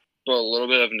lot, but a little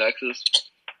bit of Nexus.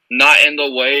 Not in the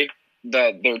way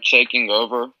that they're taking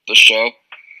over the show,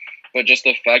 but just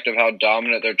the fact of how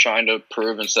dominant they're trying to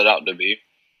prove and set out to be.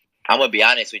 I'm going to be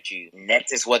honest with you.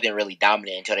 Nexus wasn't really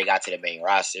dominant until they got to the main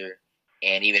roster.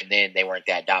 And even then, they weren't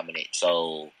that dominant.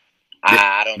 So,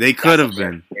 I don't They think could that's have a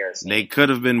fair been. comparison. They could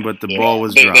have been, but the ball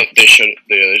was They dropped. should have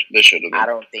been. I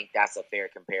don't think that's a fair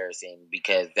comparison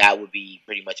because that would be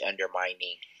pretty much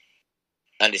undermining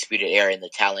Undisputed Era and the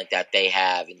talent that they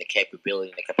have and the capability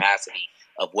and the capacity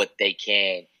of what they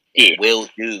can and will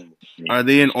do. Are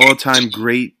they an all-time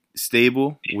great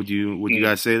stable? Would you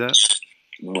guys say that?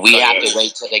 We have to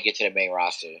wait till they get to the main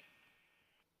roster.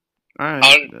 All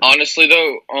right. Honestly,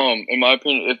 though, in my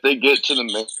opinion, if they get to the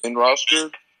main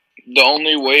roster, the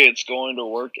only way it's going to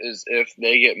work is if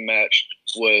they get matched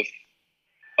with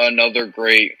another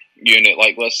great unit.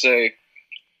 Like, let's say,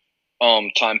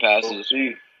 time passes.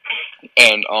 OC.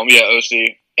 And,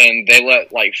 OC. And they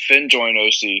let, like, Finn join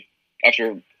OC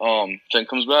after, Finn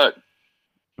comes back.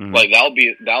 Mhm. Like,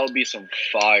 that would be some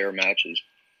fire matches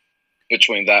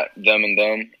between them and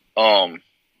them.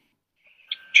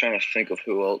 Trying to think of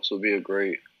who else would be a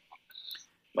great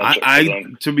matchup for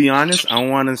them. To be honest, I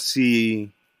want to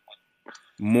see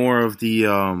more of the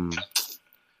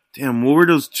what were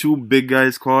those 2 big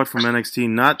guys called from NXT?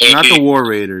 Not the War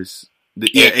Raiders.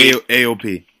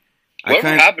 AOP. Whatever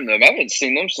happened to them? I haven't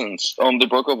seen them since they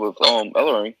broke up with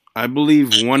Ellering. I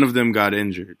believe one of them got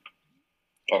injured.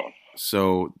 Oh.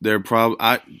 So they're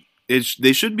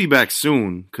they should be back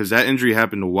soon because that injury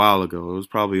happened a while ago. It was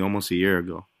probably almost a year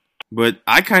ago. But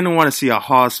I kind of want to see a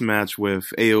Haas match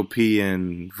with AOP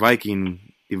and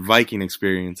the Viking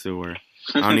Experience, or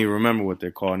I don't even remember what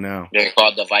they're called now. They're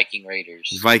called the Viking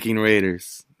Raiders. Viking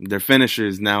Raiders. Their finisher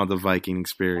is now the Viking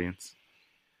Experience.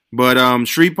 But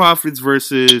Street Profits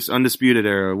versus Undisputed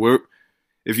Era.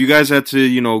 If you guys had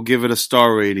to, give it a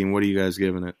star rating, what are you guys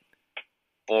giving it?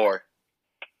 4.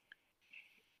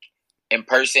 In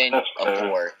person, a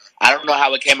 4. I don't know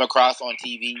how it came across on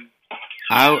TV.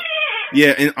 On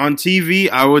TV,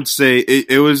 I would say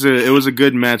it was a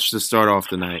good match to start off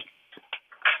the night.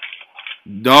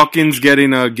 Dawkins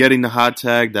getting the hot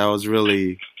tag, that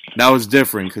was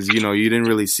different because you didn't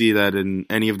really see that in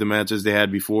any of the matches they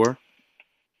had before.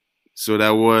 So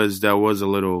that was a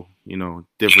little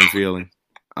different feeling.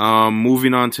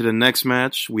 Moving on to the next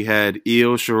match, we had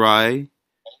Io Shirai,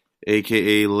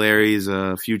 aka Larry's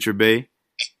future bae,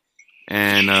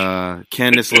 and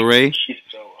Candice LeRae. She's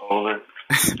so older.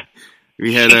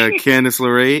 We had Candice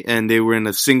LeRae, and they were in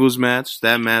a singles match.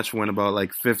 That match went about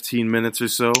like 15 minutes or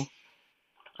so.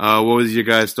 What was your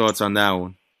guys' thoughts on that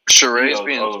one? Sharae's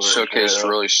being showcased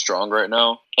really strong right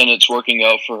now, and it's working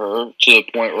out for her to the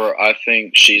point where I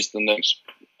think she's the next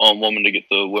woman to get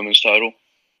the women's title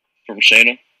from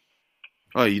Shayna.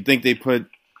 Oh, you think they put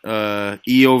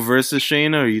Io versus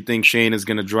Shayna, or you think Shayna's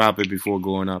going to drop it before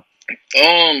going up?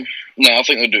 No, I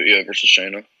think they'll do Io versus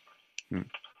Shayna.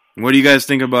 What do you guys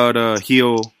think about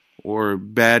heel or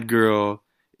bad girl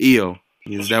Io?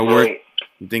 Is that work?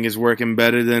 You think it's working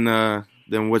better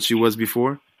than what she was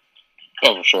before?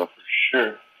 Oh, for sure.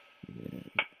 sure.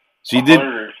 She did.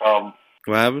 100 times,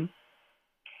 What happened?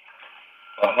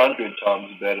 100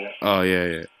 times better. Oh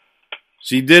yeah.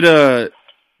 She did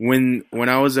when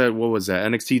I was at, what was that,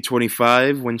 NXT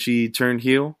 25, when she turned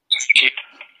heel.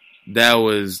 That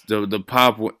was the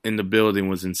pop in the building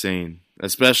was insane,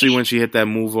 especially when she hit that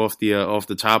move off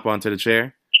the top onto the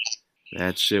chair.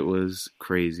 That shit was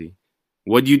crazy.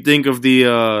 What do you think of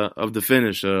the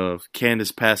finish of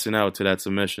Candice passing out to that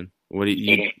submission? What do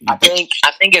you I think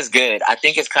it's good. I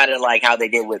think it's kind of like how they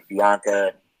did with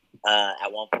Bianca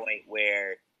at one point,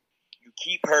 where you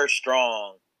keep her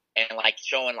strong and like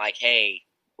showing like, hey,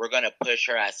 we're gonna push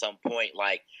her at some point.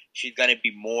 Like she's gonna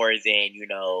be more than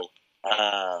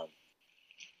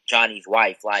Johnny's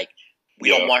wife. Like we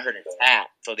don't want her to tap,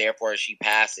 so therefore she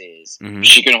passes. Mm-hmm.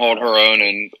 She can hold her own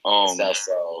and stuff.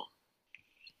 So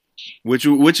which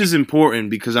is important,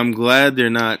 because I'm glad they're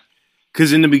not.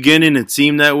 Because in the beginning, it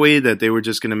seemed that way, that they were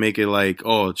just going to make it like,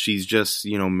 oh, she's just,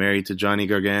 married to Johnny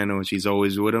Gargano and she's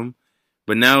always with him.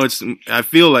 But now I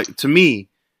feel like, to me,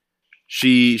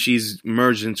 she's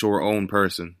merged into her own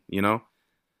person,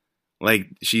 Like,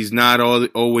 she's not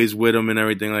always with him and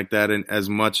everything like that, and as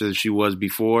much as she was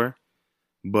before.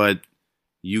 But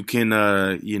you can,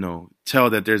 tell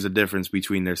that there's a difference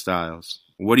between their styles.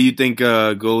 What do you think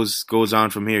goes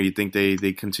on from here? You think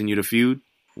they continue to feud?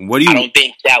 I don't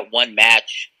think that one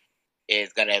match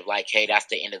is gonna like, hey, that's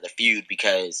the end of the feud,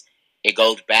 because it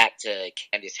goes back to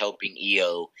Candice helping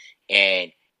Io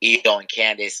and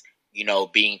Candice,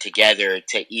 being together,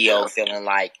 to Io feeling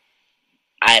like,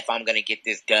 if I'm gonna get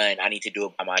this done, I need to do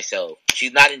it by myself.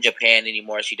 She's not in Japan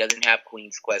anymore. She doesn't have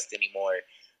Queen's Quest anymore.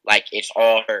 Like, it's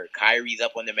all her. Kairi's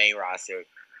up on the main roster.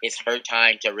 It's her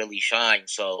time to really shine.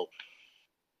 So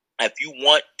if you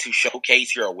want to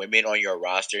showcase your women on your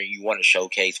roster and you want to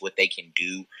showcase what they can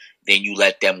do, then you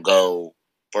let them go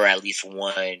for at least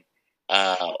one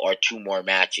or two more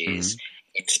matches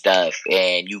and stuff.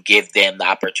 And you give them the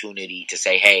opportunity to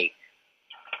say, hey,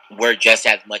 we're just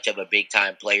as much of a big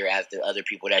time player as the other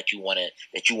people that you want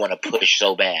to push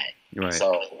so bad. Right.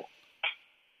 So,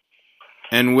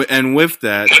 and with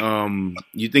that,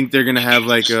 you think they're gonna have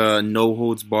like a no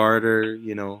holds barred or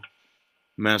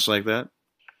match like that?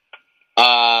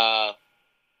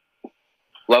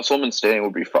 Last woman standing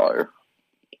would be fire.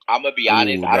 I'm gonna be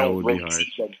honest. I don't really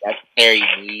see the necessary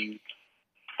need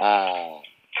for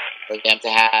them to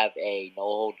have a no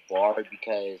holds barred,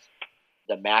 because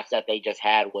the match that they just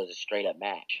had was a straight up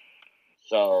match.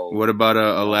 So what about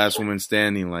a last woman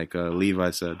standing, like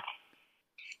Levi said?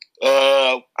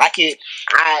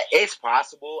 It's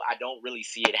possible. I don't really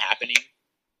see it happening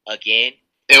again.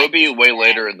 It would be way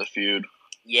later in the feud.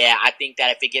 Yeah, I think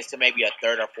that if it gets to maybe a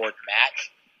third or fourth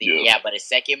match, then yeah, but a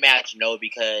second match, no,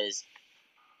 because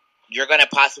you're going to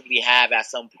possibly have at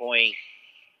some point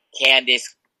Candice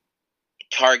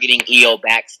targeting Io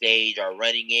backstage or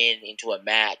running into a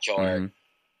match, or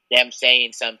them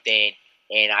saying something,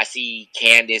 and I see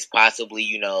Candice possibly,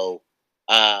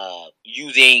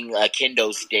 using a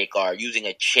kendo stick or using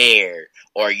a chair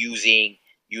or using,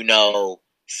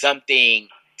 something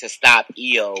to stop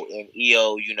Io, and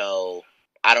Io,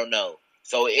 I don't know.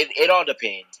 So it all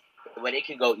depends, but it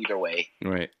can go either way.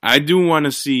 Right. I do want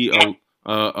to see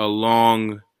a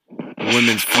long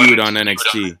women's feud on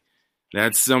NXT.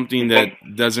 That's something that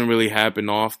doesn't really happen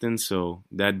often, so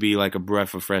that'd be like a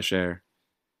breath of fresh air.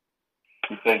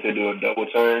 You think they do a double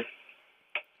turn?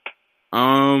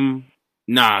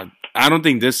 Nah, I don't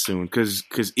think this soon, because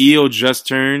Io just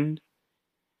turned,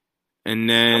 and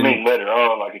then I mean later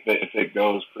on, like if it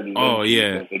goes pretty. Oh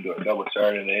yeah, if they do a double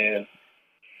turn in the end.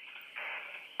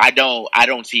 I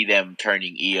don't see them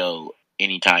turning Io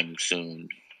anytime soon.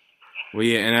 Well,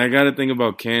 yeah, and I got to think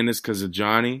about Candice because of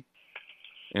Johnny,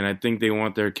 and I think they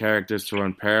want their characters to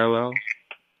run parallel.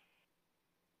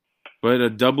 But a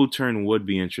double turn would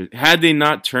be interesting. Had they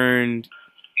not turned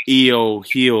Io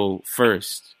heel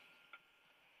first,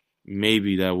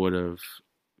 maybe that would have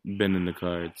been in the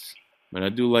cards. But I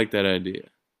do like that idea.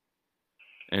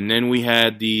 And then we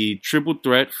had the triple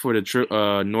threat for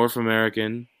the North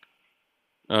American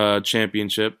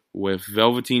Championship with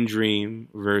Velveteen Dream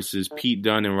versus Pete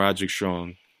Dunne and Roderick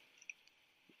Strong.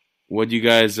 What do you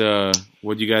guys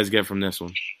get from this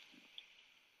one?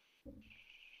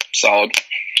 Solid.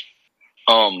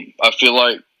 I feel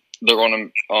like they're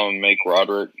going to make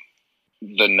Roderick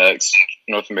the next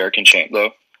North American champ,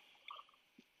 though,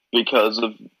 because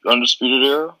of Undisputed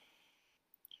Era,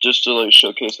 just to like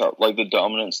showcase how like the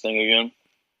dominance thing again.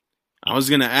 I was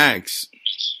gonna ask,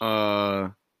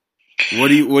 what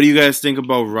do you guys think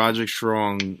about Roderick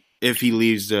Strong if he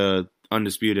leaves the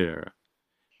Undisputed Era?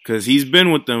 Because he's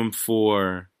been with them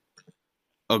for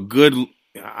a good.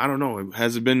 I don't know.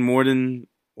 Has it been more than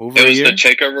over It a was year? the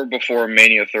takeover before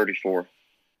Mania 34.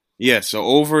 Yeah, so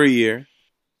over a year,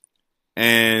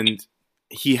 and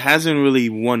he hasn't really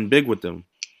won big with them.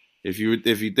 If you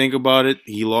think about it,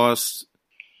 he lost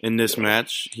in this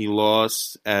match. He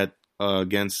lost at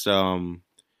against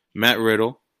Matt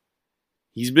Riddle.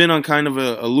 He's been on kind of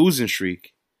a losing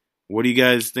streak. What do you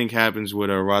guys think happens with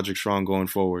Roderick Strong going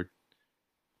forward?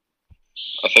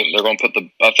 I think they're going to put the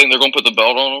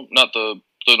belt on him, not the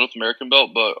North American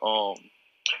belt, but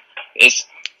it's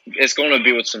going to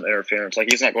be with some interference. Like,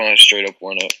 he's not going to straight up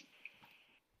win it.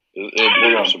 It'll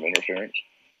be with some interference.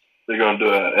 They're going to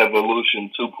do an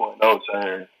Evolution 2.0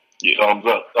 turn. Yeah. Thumbs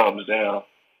up, thumbs down.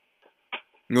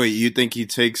 Wait, you think he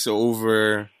takes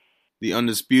over the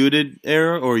Undisputed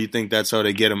Era, or you think that's how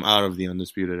they get him out of the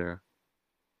Undisputed Era?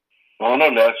 I don't know.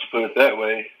 Let's put it that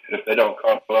way. If they don't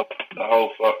call up the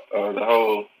whole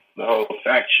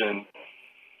faction,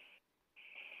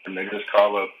 and they just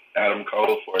call up Adam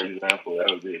Cole, for example, that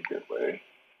would be a good way.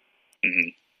 Mm-hmm.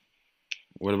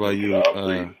 What about you?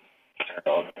 Turn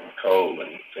on Cole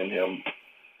and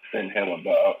send him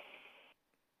about.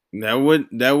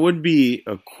 That would be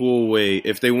a cool way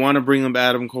if they want to bring up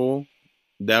Adam Cole.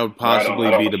 That would possibly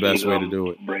be the best way to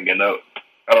do it.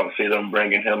 I don't see them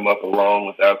bringing him up alone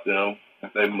without them.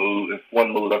 If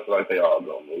one moves, I feel like they all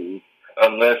gonna move.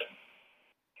 Unless,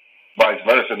 vice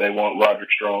versa, they want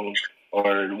Roderick Strong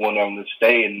or one of them to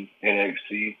stay in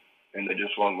NXT, and they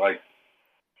just want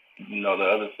the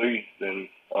other three. Then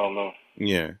I don't know.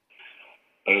 Yeah,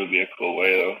 that would be a cool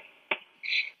way though.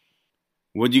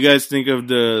 What do you guys think of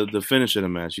the finish of the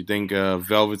match? You think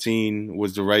Velveteen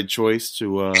was the right choice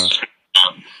to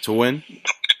win?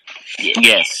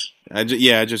 Yes. I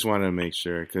just wanted to make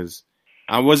sure because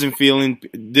I wasn't feeling.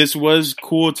 This was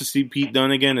cool to see Pete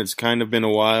Dunne again. It's kind of been a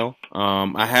while.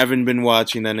 I haven't been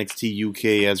watching NXT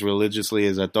UK as religiously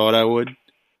as I thought I would.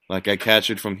 Like, I catch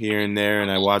it from here and there, and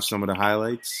I watch some of the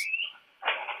highlights.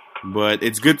 But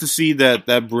it's good to see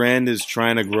that brand is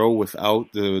trying to grow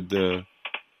without the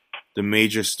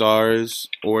major stars,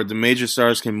 or the major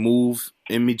stars can move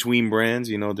in between brands.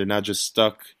 You know, they're not just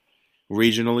stuck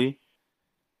regionally.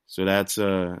 So that's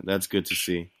good to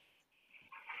see.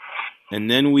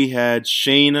 And then we had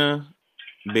Shayna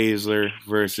Baszler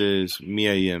versus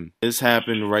Mia Yim. This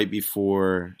happened right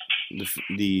before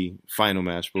the final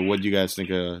match. But what do you guys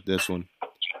think of this one?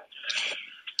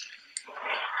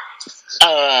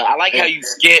 I like how you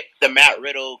skipped the Matt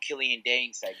Riddle, Killian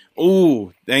Dane segment.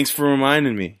 Ooh, thanks for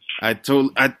reminding me. I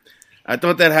thought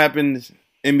that happened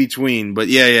in between, but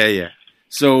yeah.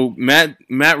 So Matt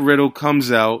Riddle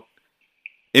comes out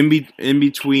in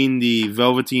between the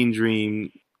Velveteen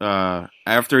Dream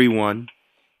after he won,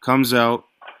 comes out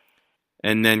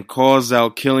and then calls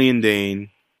out Killian Dane,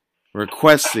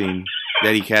 requesting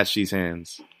that he catch these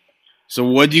hands. So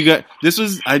what do you got? This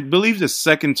was, I believe, the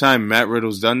second time Matt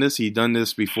Riddle's done this. He done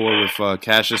this before with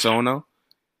Cassius Ohno.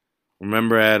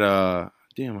 Remember at I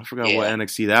forgot what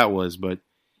NXT that was, but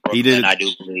Brooklyn, he did. I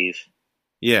do believe.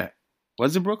 Yeah,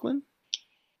 was it Brooklyn?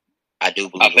 I do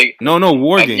believe. No,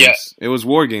 War Games. Yeah. It was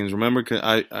War Games. Remember,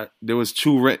 there was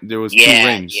two rings.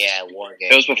 Yeah, War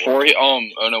Games. It was before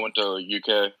Ono went to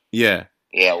UK. Yeah,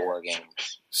 War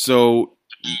Games. So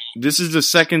this is the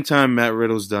second time Matt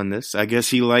Riddle's done this. I guess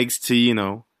he likes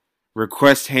to,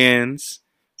 request hands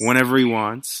whenever he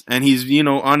wants, and he's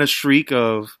on a streak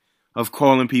of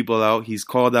calling people out. He's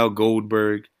called out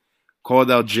Goldberg,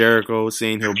 called out Jericho,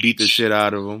 saying he'll beat the shit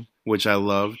out of him, which I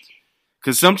loved.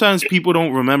 Because sometimes people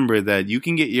don't remember that you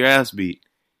can get your ass beat.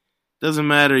 Doesn't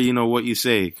matter, what you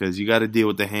say, because you got to deal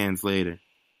with the hands later.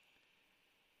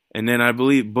 And then I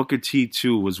believe Booker T,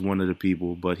 too, was one of the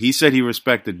people. But he said he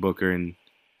respected Booker and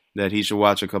that he should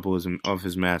watch a couple of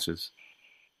his matches.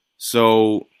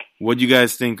 So what do you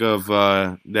guys think of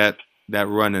that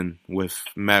run-in with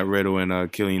Matt Riddle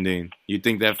and Killian Dane? You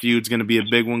think that feud's going to be a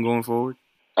big one going forward?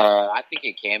 I think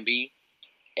it can be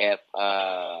if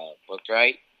booked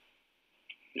right.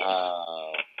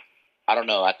 I don't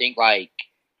know. I think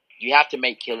you have to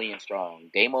make Killian strong.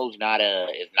 Damo's is not a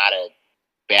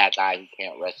bad guy who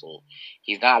can't wrestle.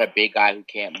 He's not a big guy who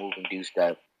can't move and do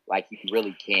stuff. He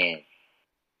really can.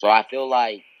 So I feel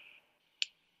like,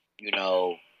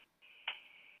 they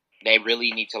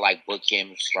really need to book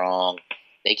him strong.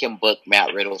 They can book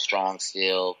Matt Riddle strong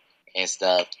still and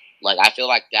stuff. I feel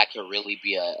like that could really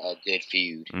be a good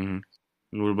feud. Mm-hmm.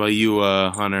 What about you,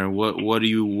 Hunter? What do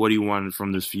you want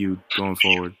from this feud going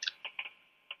forward?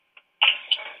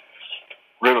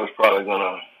 Riddle's probably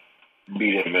gonna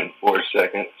beat him in 4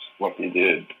 seconds, like he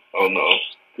did. Oh no,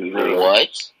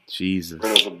 What? Jesus.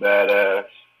 Riddle's a badass.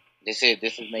 This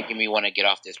is making me want to get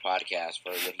off this podcast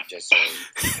for what he just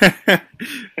said.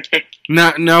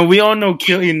 Now we all know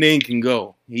Killian Dane can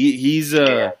go. He's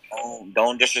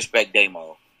don't disrespect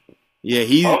Damo. Yeah,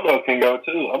 he's. I don't know, can go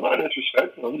too. I'm not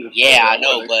disrespecting. I'm just. I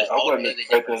know, but I wasn't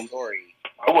expecting.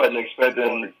 I wasn't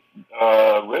expecting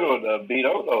Riddle to beat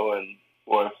Odo in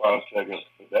 4 or 5 seconds.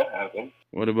 If that happened.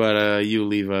 What about you,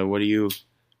 Levi? What do you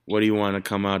want to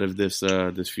come out of this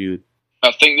feud?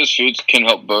 I think this feud can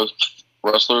help both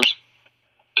wrestlers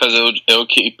because it'll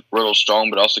keep Riddle strong,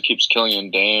 but also keeps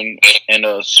Killian Dane in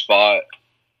a spot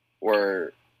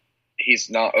where he's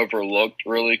not overlooked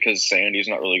really because Sandy's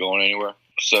not really going anywhere.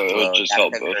 So it would just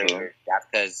help both of them. That's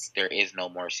because there is no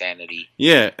more sanity.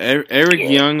 Yeah, Eric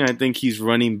Young, I think he's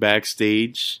running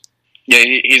backstage. Yeah,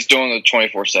 he's doing the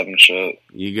 24/7 shit.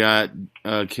 You got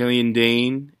Killian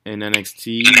Dane in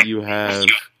NXT. You have,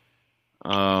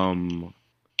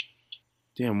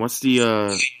 what's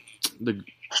the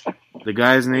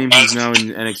guy's name? He's now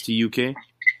in NXT UK.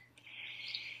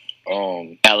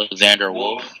 Alexander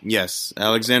Wolf. Yes,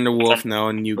 Alexander Wolf now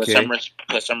in UK.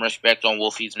 Put some respect on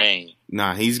Wolfie's name.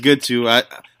 Nah, he's good too. I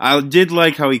did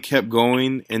like how he kept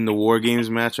going in the War Games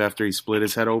match after he split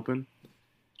his head open.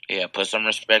 Yeah, put some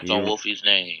respect on Wolfie's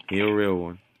name. He a real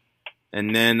one.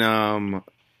 And then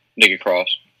Nikki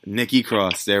Cross. Nikki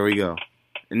Cross, there we go.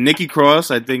 And Nikki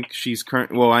Cross, I think she's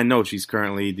I know she's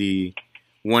currently the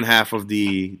one half of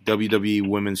the WWE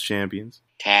Women's Champions.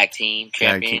 Tag team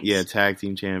champions? Tag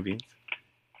team champions.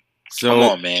 So, come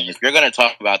on, man. If you're going to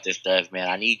talk about this stuff, man,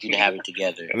 I need you to have it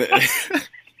together.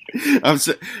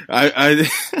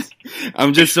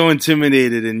 I'm just so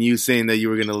intimidated in you saying that you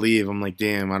were going to leave. I'm like,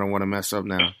 damn, I don't want to mess up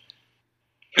now.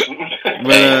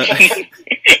 But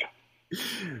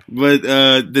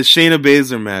the Shayna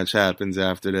Baszler match happens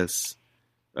after this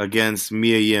against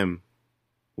Mia Yim.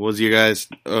 What was your guys'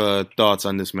 thoughts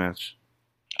on this match?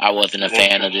 I wasn't a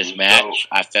fan of this match.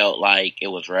 I felt like it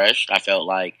was rushed. I felt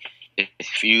like this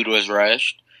feud was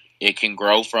rushed. It can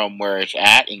grow from where it's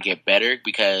at and get better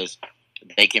because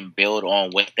they can build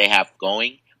on what they have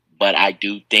going. But I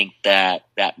do think that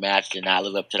match did not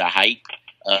live up to the hype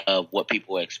of what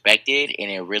people expected, and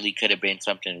it really could have been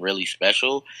something really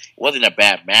special. It wasn't a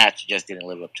bad match. It just didn't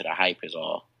live up to the hype is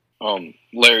all.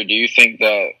 Larry, do you think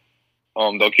that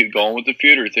they'll keep going with the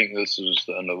feud, or do you think this is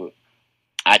the end of it?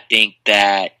 I think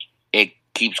that it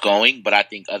keeps going, but I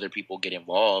think other people get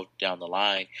involved down the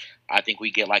line. I think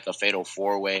we get like a fatal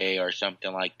 4-way or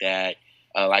something like that,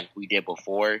 like we did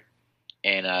before.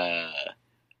 And I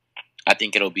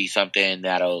think it'll be something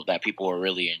that people will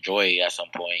really enjoy at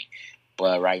some point.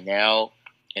 But right now,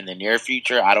 in the near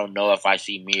future, I don't know if I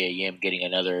see Mia Yim getting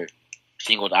another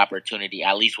singled opportunity,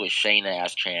 at least with Shayna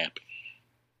as champ.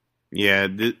 Yeah,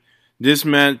 this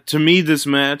match, to me,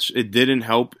 it didn't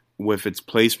help with its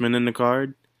placement in the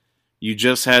card. You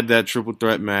just had that triple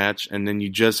threat match, and then you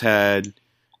just had,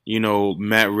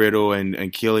 Matt Riddle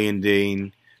and Killian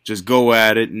Dane just go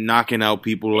at it, knocking out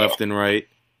people left and right.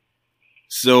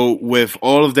 So with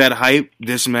all of that hype,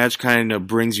 this match kind of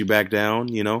brings you back down,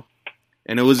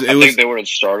 And I think they would have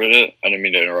started it. I didn't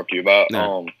mean to interrupt you, but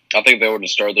no. I think they would have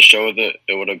started the show with it.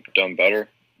 It would have done better.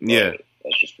 Yeah,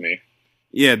 that's just me.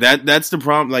 Yeah, that's the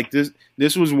problem. Like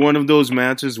this was one of those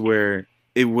matches where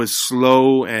it was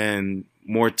slow and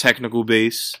more technical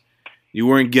base. You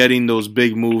weren't getting those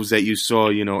big moves that you saw,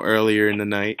 earlier in the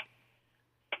night.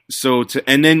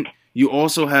 And then you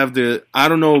also have I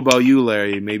don't know about you,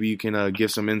 Larry, maybe you can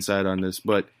give some insight on this,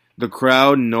 but the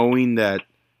crowd knowing that,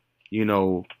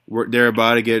 they're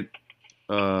about to get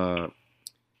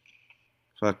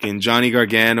fucking Johnny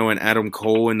Gargano and Adam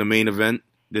Cole in the main event.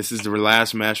 This is the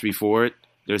last match before it.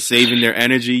 They're saving their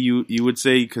energy, you would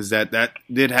say, because that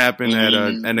did happen at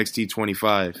NXT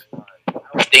 25.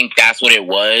 I think that's what it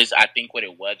was. I think what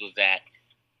it was that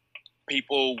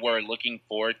people were looking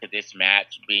forward to this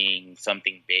match being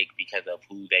something big because of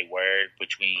who they were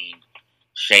between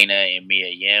Shayna and Mia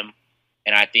Yim.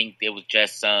 And I think there was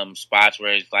just some spots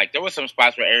where it's like, there was some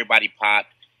spots where everybody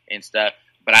popped and stuff.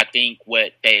 But I think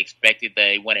what they expected,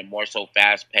 they wanted more so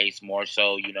fast paced, more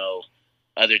so,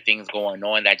 other things going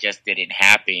on that just didn't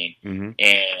happen. Mm-hmm.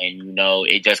 And,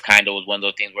 it just kind of was one of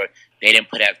those things where they didn't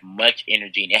put as much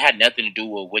energy. And it had nothing to do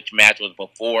with which match was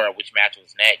before or which match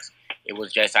was next. It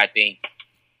was just, I think,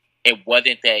 it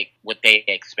wasn't what they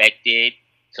expected,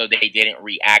 so they didn't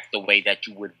react the way that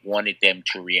you would wanted them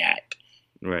to react.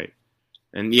 Right.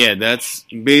 And yeah, that's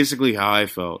basically how I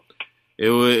felt.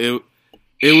 It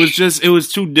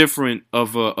was too different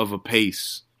of a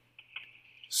pace.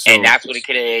 So, and that's what it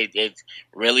could have. It's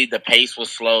really, the pace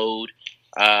was slowed.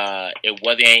 It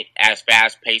wasn't as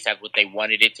fast paced as what they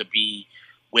wanted it to be,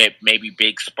 with maybe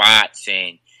big spots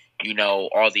and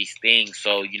all these things.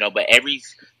 So, but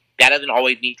that doesn't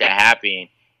always need to happen.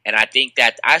 And I think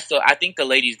that I think the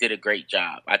ladies did a great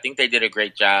job. I think they did a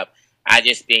great job. I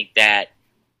just think that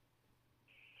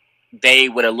they,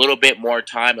 with a little bit more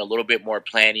time, a little bit more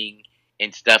planning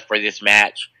and stuff for this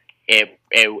match,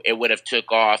 it would have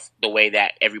took off the way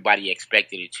that everybody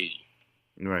expected it to.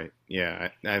 Right. Yeah,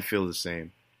 I feel the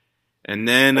same. And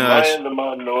then am I in the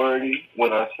minority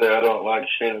when I say I don't like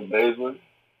Shayna Baszler?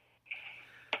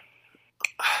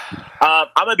 I'm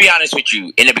gonna be honest with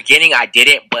you. In the beginning, I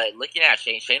didn't, but looking at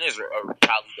Shayna is probably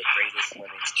the greatest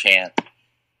women's champ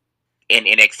in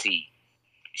NXT.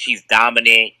 She's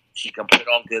dominant. She can put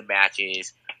on good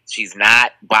matches. She's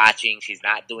not botching. She's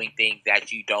not doing things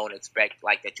that you don't expect,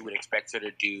 like that you would expect her to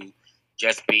do,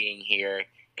 just being here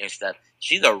and stuff.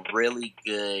 She's a really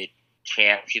good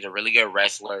champ. She's a really good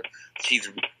wrestler. She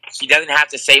doesn't have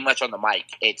to say much on the mic.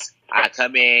 It's, I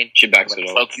come in, she backs it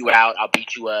up, choke you out, I'll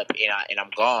beat you up, and I'm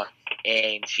gone.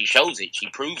 And she shows it. She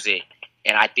proves it.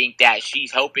 And I think that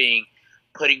she's helping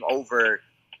putting over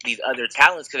these other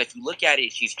talents, because if you look at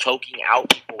it, she's choking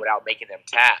out people without making them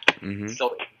tap. Mm-hmm.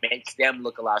 So it makes them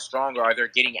look a lot stronger, or they're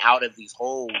getting out of these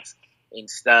holds and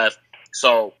stuff.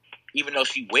 So even though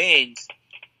she wins,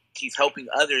 she's helping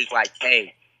others, like,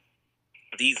 hey,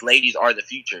 these ladies are the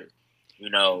future,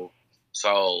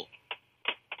 so.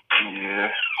 Yeah.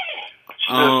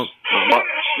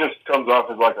 She just comes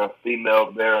off as like a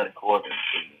female Baron Corbin.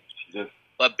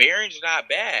 But Baron's not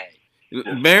bad.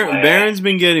 Baron's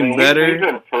been getting better. He's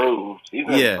improved.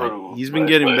 He's been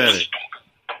getting better.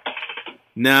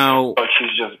 Now, but she's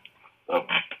just a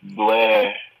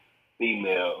bland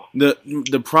female.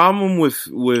 The problem with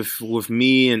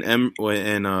me and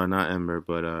not Ember,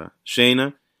 but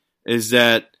Shayna, is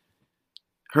that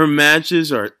her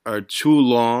matches are too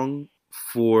long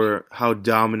for how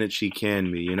dominant she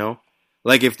can be.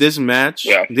 Like if this match,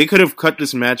 they could have cut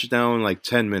this match down in like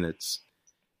 10 minutes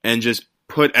and just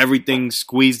put everything,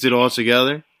 squeezed it all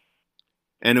together,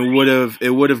 and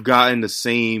it would have gotten the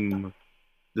same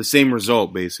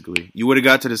result. Basically, you would have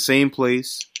got to the same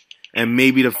place, and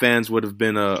maybe the fans would have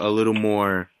been a little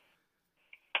more,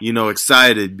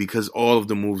 excited because all of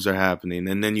the moves are happening,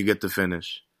 and then you get the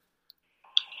finish.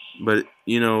 But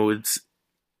we're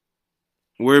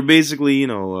basically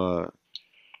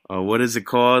what is it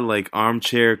called, like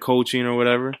armchair coaching or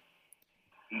whatever.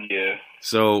 Yeah.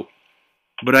 So.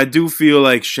 But I do feel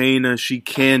like Shayna, she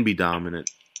can be dominant.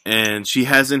 And she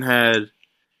hasn't had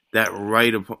that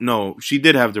right opponent. No, she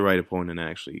did have the right opponent,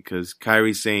 actually. Because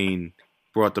Kairi Sane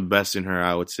brought the best in her,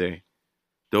 I would say.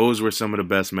 Those were some of the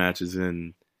best matches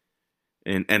in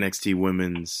NXT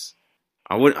Women's.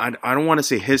 I don't want to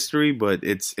say history, but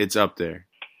it's up there.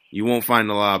 You won't find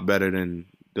a lot better than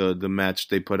the match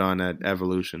they put on at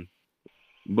Evolution.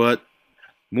 But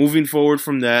moving forward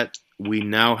from that, we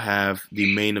now have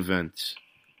the main event.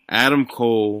 Adam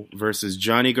Cole versus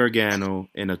Johnny Gargano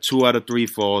in a 2 out of 3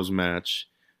 falls match.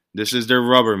 This is their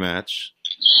rubber match.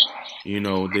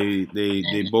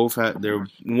 They both had, they're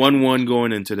 1-1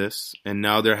 going into this, and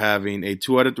now they're having a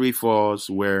 2 out of 3 falls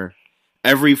where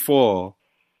every fall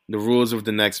the rules of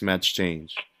the next match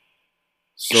change.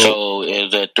 So it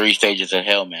was a 3 stages of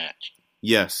hell match.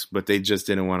 Yes, but they just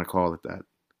didn't want to call it that.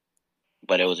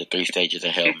 But it was a 3 stages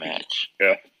of hell match.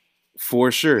 Yeah.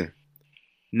 For sure.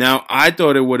 Now, I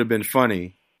thought it would have been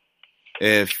funny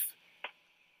if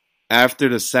after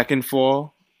the second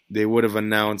fall, they would have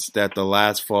announced that the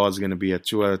last fall is going to be a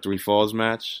 2 out of 3 falls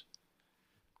match.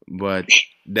 But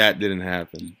that didn't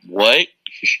happen. What?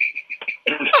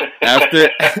 After...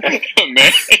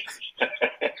 Man.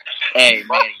 Hey,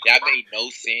 man, that made no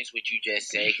sense what you just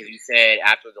said, because you said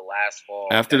after the last fall.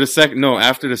 After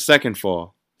the second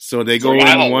fall. So they go in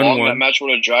how long 1-1. that match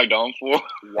would have dragged on for?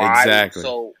 Why? Exactly.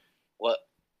 So, what?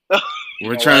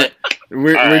 We're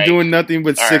doing nothing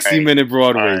but 60-minute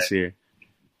Broadways here.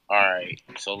 Alright,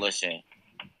 so listen.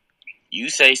 You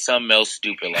say something else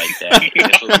stupid like that,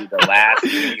 this will be the last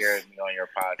you hear of me on your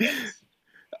podcast.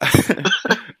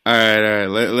 Alright,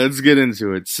 let's get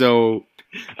into it. So,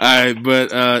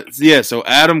 so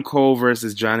Adam Cole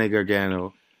versus Johnny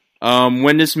Gargano.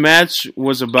 When this match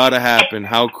was about to happen,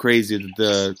 how crazy did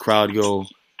the crowd go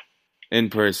in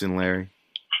person, Larry?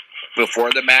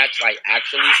 Before the match,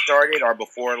 actually started, or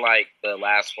before, the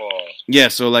last fall? Yeah,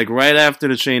 so, right after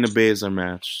the Shayna Baszler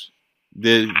match,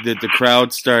 did the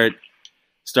crowd start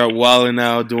wilding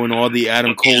out, doing all the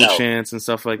Adam Cole chants and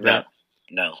stuff like that?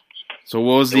 No. So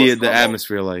what was the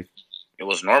atmosphere like? It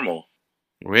was normal.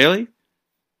 Really?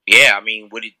 Yeah, I mean,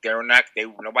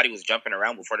 nobody was jumping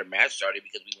around before the match started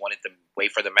because we wanted to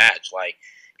wait for the match.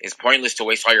 It's pointless to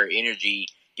waste all your energy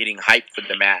getting hyped for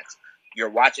the match. you're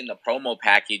watching the promo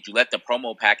package. You let the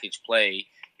promo package play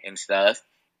and stuff,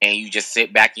 and you just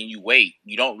sit back and you wait.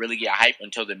 You don't really get hype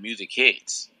until the music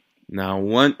hits. Now,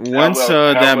 once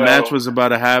that match was about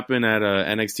to happen at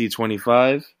NXT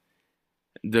 25,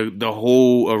 the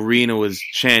whole arena was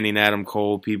chanting Adam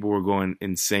Cole. People were going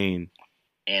insane.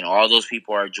 And all those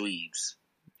people are dweebs.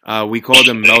 We call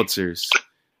them Meltzers.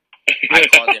 I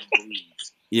call them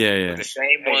dweebs. Yeah. They're the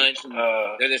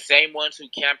same ones who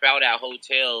camp out at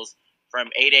hotels from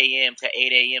 8 a.m. to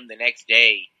 8 a.m. the next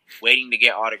day waiting to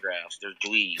get autographs. They're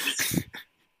dweebs.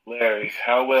 Larry,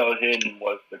 how well hidden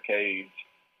was the cage?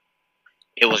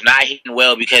 It was not hidden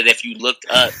well because if you looked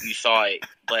up, you saw it.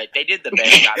 But they did the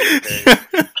best job they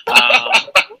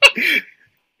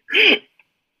could.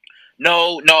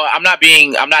 No, I'm not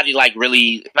like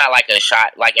really, it's not like a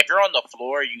shot. Like if you're on the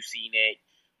floor, you've seen it.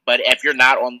 But if you're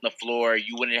not on the floor,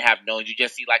 you wouldn't have known. You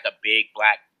just see like a big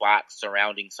black box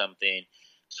surrounding something.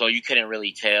 So you couldn't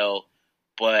really tell.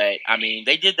 But, I mean,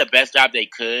 they did the best job they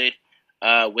could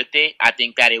with it. I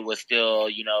think that it was still,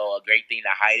 a great thing to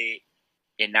hide it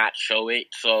and not show it.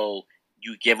 So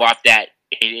you give off that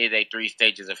it is a 3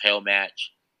 stages of hell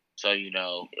match. So,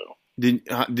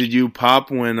 Did you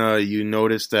pop when you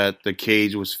noticed that the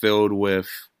cage was filled with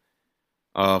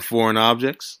foreign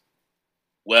objects?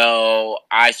 Well,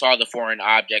 I saw the foreign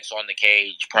objects on the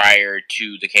cage prior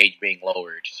to the cage being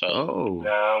lowered. So,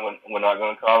 no, we're not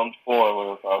going to call them foreign. We're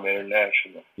going to call them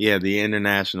international. Yeah, the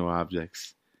international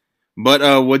objects.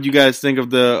 But what do you guys think of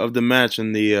the match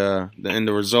and the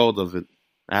result of it?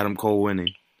 Adam Cole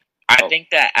winning. I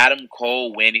think that Adam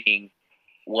Cole winning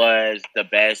was the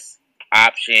best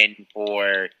option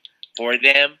for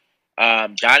them.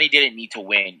 Johnny didn't need to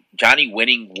win. Johnny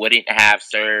winning wouldn't have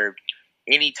served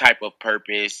any type of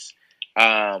purpose,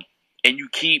 and you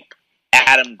keep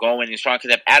Adam going and strong,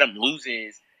 because if Adam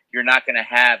loses, you're not going to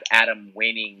have Adam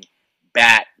winning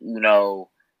back,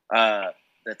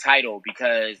 the title,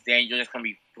 because then you're just going to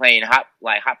be playing hot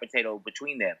potato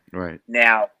between them. Right.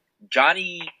 Now,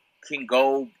 Johnny can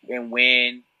go and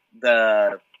win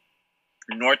the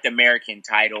North American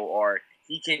title, or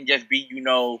he can just be,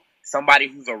 somebody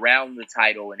who's around the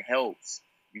title and helps,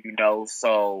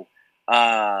 so,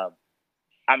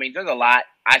 I mean, there's a lot.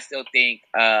 I still think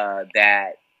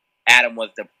that Adam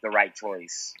was the right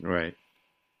choice. Right.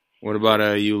 What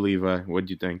about you, Levi? What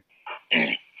do you think?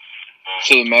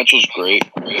 So the match was great.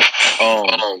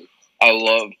 I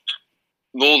love.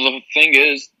 Well, the thing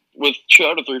is, with 2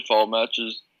 out of 3 fall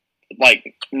matches,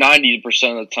 like 90%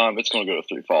 of the time, it's going to go to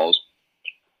 3 falls.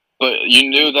 But you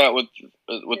knew that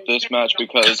with this match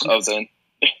because of the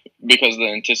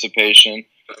anticipation,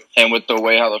 and with the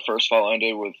way how the first fall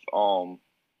ended with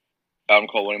Adam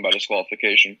Cole winning by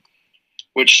disqualification,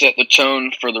 which set the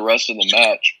tone for the rest of the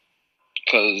match.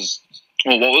 Because,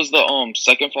 what was the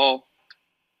second fall?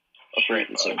 I forget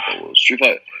the second fall was. Street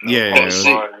Fight. Yeah, or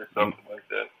something like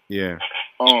that. Yeah.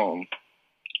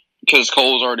 Because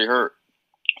Cole was already hurt,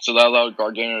 so that allowed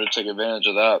Gargano to take advantage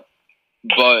of that.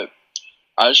 But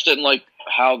I just didn't like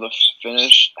how the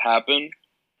finish happened.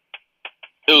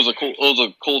 It was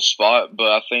a cool spot,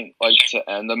 but I think like to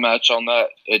end the match on that,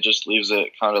 it just leaves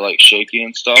it kind of like shaky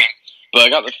and stuff. But I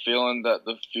got the feeling that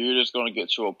the feud is going to get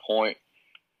to a point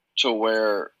to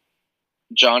where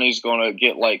Johnny's going to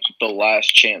get like the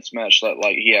last chance match that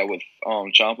like he had with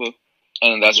Ciampa,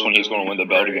 and that's when he's going to win the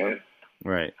belt again.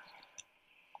 Right.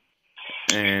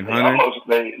 And Hunter,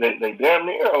 they damn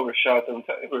near overshot them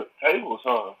tables,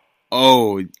 huh?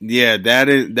 Oh yeah,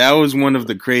 that was one of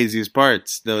the craziest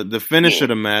parts. The finish of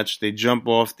the match, they jump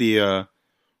off the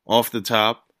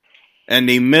top, and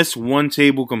they miss one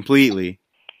table completely,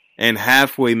 and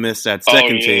halfway miss that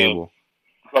second table.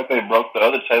 It's like they broke the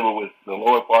other table with the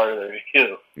lower part of their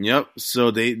heel. Yep.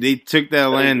 So they took that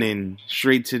landing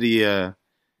straight to the.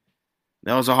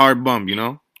 That was a hard bump, Nah,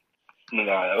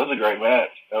 that was a great match.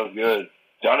 That was good.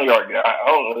 Johnny Gargano,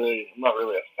 I'm not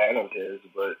really a fan of his,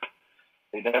 but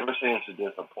he never seems to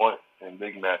disappoint in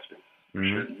big matches.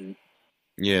 Mm-hmm. Sure.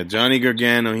 Yeah, Johnny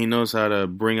Gargano, he knows how to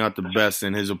bring out the best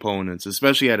in his opponents,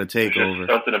 especially at a takeover.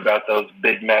 Something about those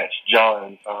big match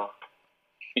Johns, huh?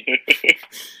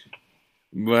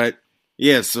 But,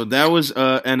 yeah, so that was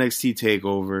NXT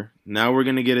TakeOver. Now we're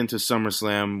going to get into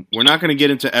SummerSlam. We're not going to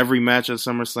get into every match at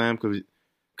SummerSlam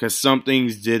because some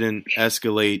things didn't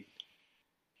escalate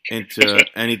into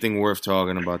anything worth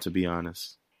talking about, to be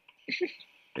honest.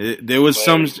 There was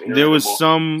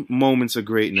some moments of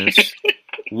greatness.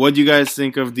 What do you guys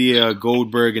think of the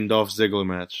Goldberg and Dolph Ziggler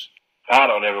match? I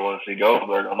don't ever want to see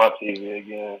Goldberg on my TV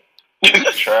again.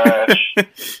 Trash.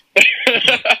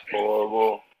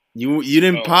 Horrible. You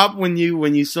didn't pop when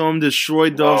you saw him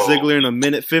destroy Dolph Ziggler in a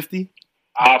minute 50?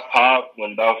 I popped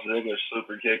when Dolph Ziggler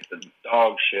super kicked the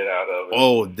dog shit out of it.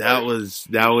 Oh, that was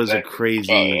a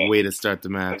crazy way to start the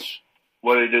match.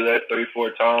 What did he do that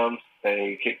 3-4 times? And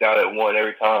he kicked out at one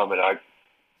every time, and I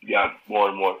got more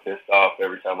and more pissed off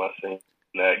every time I seen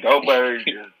that. Goldberg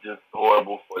is just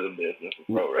horrible for the business of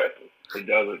pro wrestling. He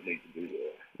doesn't need to do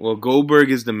that. Well, Goldberg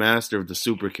is the master of the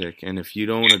super kick, and if you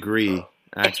don't agree,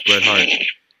 ask Bret Hart.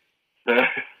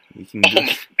 You can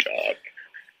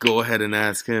go ahead and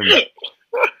ask him.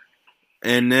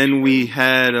 And then we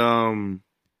had,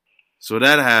 so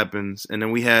that happens, and then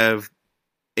we have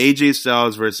AJ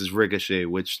Styles versus Ricochet,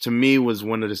 which to me was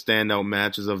one of the standout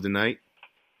matches of the night.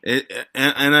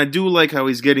 And I do like how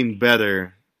he's getting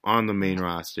better on the main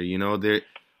roster. You know, they're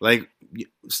like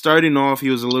starting off, he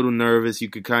was a little nervous. You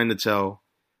could kind of tell,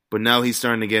 but now he's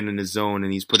starting to get in his zone,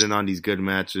 and he's putting on these good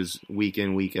matches week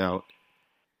in, week out.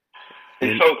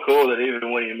 It's so cool that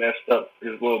even when he messed up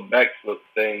his little backflip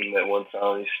thing that one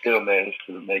time, he still managed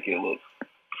to make it look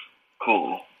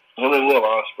cool. Well, the little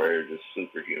Osprey are just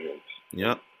superhumans.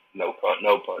 Yep. No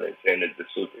pun intended, the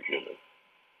superhuman.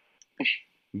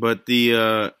 But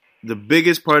the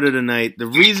biggest part of the night, the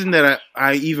reason that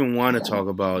I even want to talk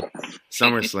about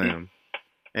SummerSlam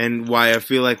and why I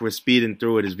feel like we're speeding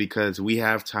through it is because we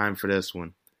have time for this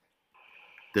one.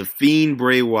 The Fiend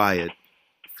Bray Wyatt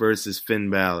versus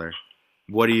Finn Balor.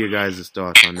 What are your guys'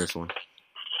 thoughts on this one?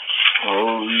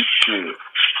 Holy shit.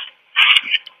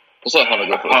 What's up, Hunter?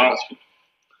 Go for it.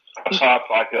 I popped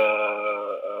like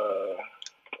a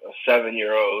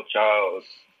 7-year-old child.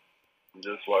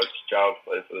 Just watched Child's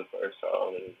Play for the first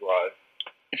time in his life.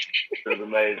 It was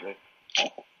amazing.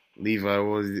 Levi,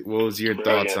 what was your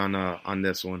thoughts on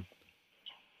this one?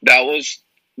 That was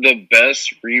the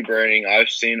best rebranding I've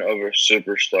seen over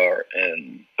Superstar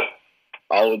in,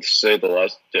 I would say, the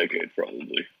last decade,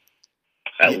 probably.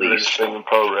 At least. In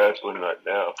pro wrestling right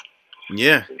now.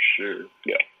 Yeah. For sure.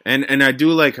 Yeah. And I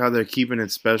do like how they're keeping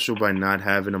it special by not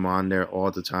having him on there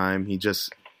all the time. He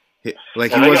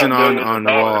wasn't on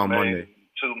Raw on Monday.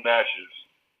 2 matches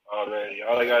already.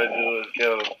 All they got to do is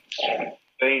kill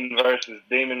Fiend versus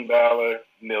Demon Balor,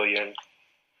 millions.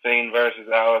 Fiend versus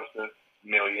Alistair,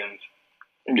 millions.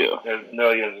 Yeah. There's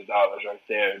millions of dollars right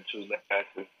there in 2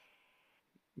 matches.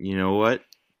 You know what?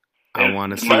 I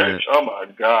want to see merch, that. oh my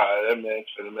God, that man's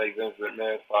gonna make Vince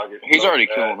McMahon's pocket. He's already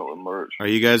killing it with merch. Are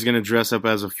you guys gonna dress up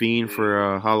as a Fiend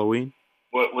for Halloween?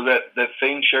 What was that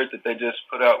Fiend shirt that they just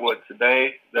put out? What,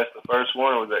 today? That's the first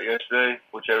one, or was that yesterday?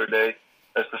 Whichever day.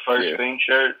 That's the first Fiend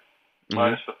shirt,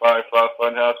 minus the Firefly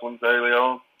Funhouse ones early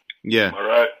on. Yeah. All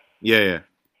right. Yeah.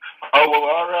 Oh well,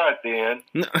 all right then.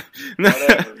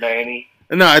 Whatever, Manny.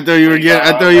 No, I thought you were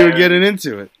getting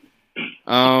into it.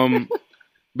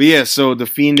 But yeah, so the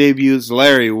Fiend debuts.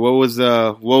 Larry, what was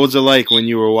it like when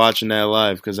you were watching that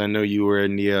live? Because I know you were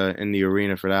in the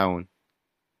arena for that one.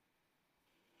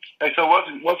 Hey, so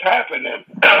what's happening?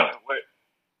 Wait,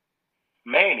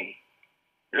 Manny,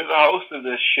 you're the host of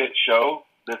this shit show,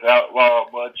 this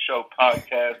Outlaw Mud Show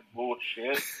podcast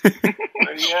bullshit.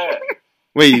 Where you at?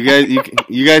 Wait,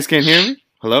 you guys can't hear me?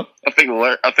 Hello? I think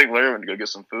Larry went to go get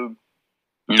some food.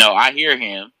 No, I hear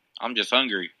him. I'm just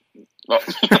hungry. Oh.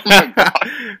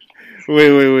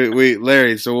 Wait,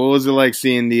 Larry. So what was it like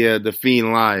seeing the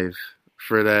Fiend live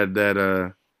for that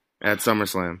at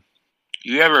SummerSlam?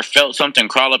 You ever felt something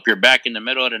crawl up your back in the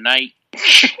middle of the night?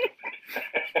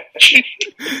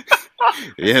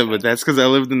 Yeah, but that's because I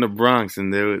lived in the Bronx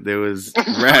and there was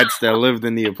rats that lived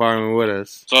in the apartment with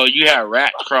us. So you had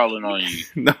rats crawling on you?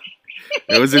 No,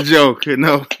 it was a joke.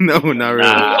 No, not really.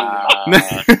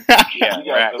 Yeah,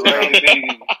 rats.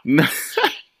 No.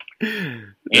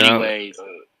 Anyways,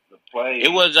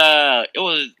 it was.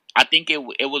 I think it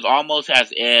was almost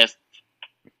as if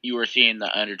you were seeing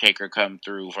the Undertaker come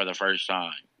through for the first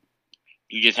time.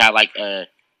 You just had like that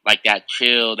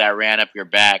chill that ran up your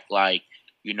back, and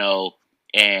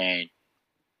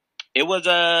it was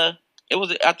I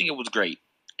think it was great.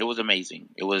 It was amazing.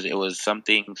 It was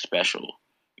something special,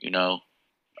 I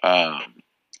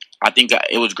think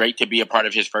it was great to be a part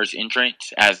of his first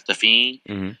entrance as the Fiend.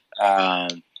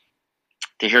 Mm-hmm.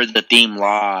 To hear the theme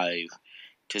live,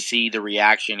 to see the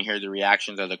reaction, hear the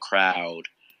reactions of the crowd.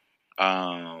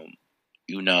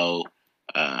 It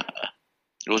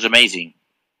was amazing,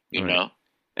 you know.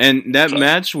 And that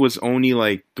match was only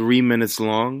like 3 minutes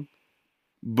long.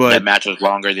 But that match was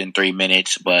longer than 3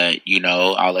 minutes, but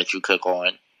I'll let you cook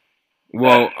on.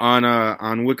 Well,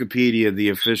 on Wikipedia, the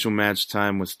official match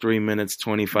time was 3 minutes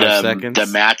 25 seconds.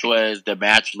 The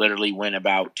match literally went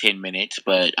about 10 minutes,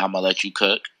 but I'm gonna let you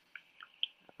cook.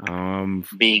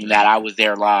 Being that I was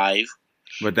there live.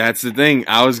 But that's the thing.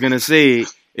 I was gonna say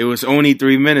it was only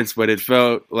 3 minutes, but it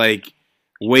felt like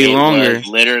way it longer. was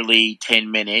literally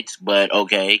 10 minutes, but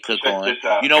okay, cook Check on. this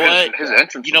out. You know what? His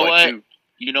entrance. You know was like what? two.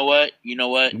 You know what? You know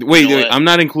what? Wait, you know wait, what? I'm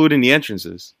not including the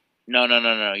entrances. No.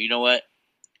 You know what?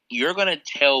 You're gonna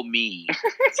tell me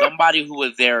somebody who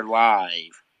was there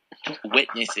live to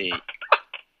witness it,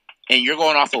 and you're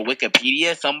going off of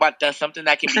Wikipedia. Something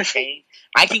that can be changed.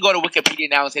 I can go to Wikipedia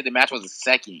now and say the match was a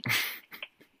second.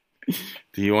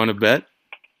 Do you want to bet?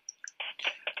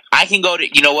 I can go to.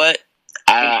 You know what?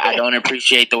 I don't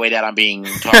appreciate the way that I'm being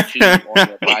talked to on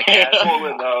the podcast.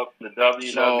 Pulling up the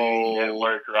WWE So-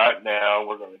 network right now.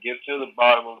 We're going to get to the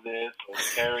bottom of this.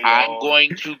 So carry I'm on.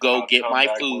 going to go I'll get come my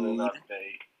back with food. an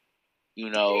update. You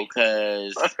know,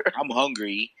 because I'm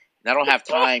hungry and I don't have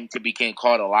time to be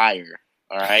called a liar.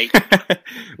 All right.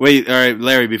 Wait, all right,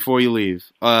 Larry, before you leave.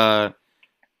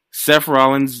 Seth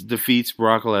Rollins defeats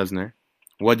Brock Lesnar.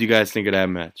 What do you guys think of that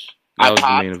match? That I was the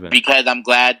main popped event. because I'm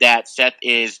glad that Seth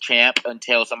is champ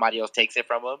until somebody else takes it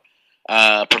from him.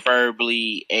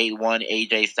 Preferably A1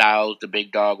 AJ Styles, the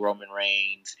big dog Roman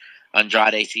Reigns,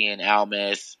 Andrade Cien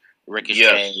Almas,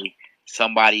 Ricochet,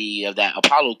 somebody of that.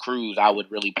 Apollo Crews, I would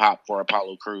really pop for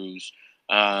Apollo Crews.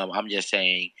 I'm just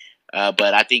saying. But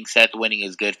I think Seth winning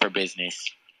is good for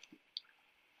business.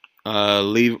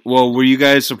 Well, were you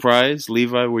guys surprised?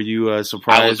 Levi, were you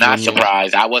surprised? I was not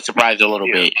surprised. I was surprised a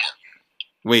little bit.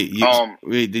 Wait,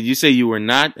 wait, did you say you were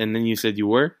not, and then you said you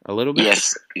were a little bit?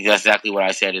 Yes, that's exactly what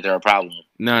I said. Is there a problem?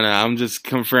 No, I'm just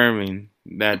confirming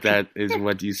that is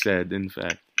what you said. In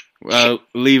fact,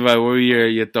 Levi, what were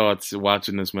your thoughts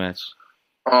watching this match?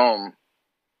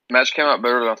 Match came out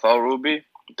better than I thought it would be.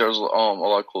 There's a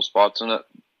lot of cool spots in it,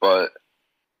 but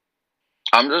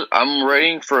I'm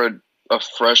waiting for a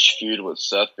fresh feud with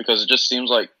Seth because it just seems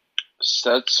like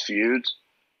Seth's feuds,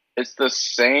 it's the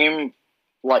same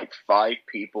like 5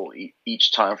 people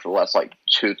each time for the last like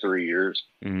 2-3 years.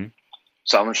 Mm-hmm.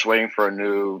 So I'm just waiting for a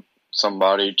new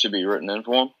somebody to be written in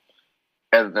for him,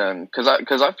 and then because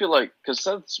I feel like because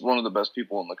Seth's one of the best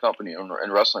people in the company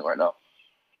in wrestling right now,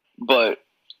 but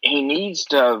he needs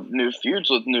to have new feuds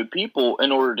with new people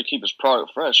in order to keep his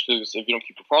product fresh. Because if you don't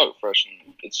keep your product fresh,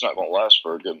 it's not going to last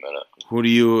for a good minute. Who do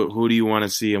you want to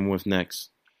see him with next?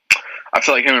 I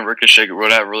feel like him and Ricochet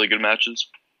would have really good matches.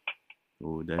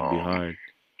 Oh, that'd be hard.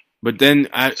 But then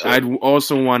I'd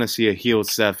also want to see a heel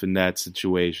Seth in that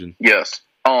situation. Yes.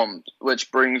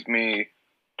 Which brings me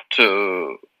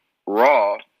to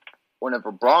Raw.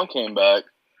 Whenever Braun came back,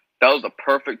 that was the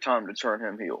perfect time to turn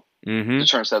him heel. Mm-hmm. To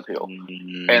turn Seth heel.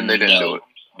 And they didn't do it.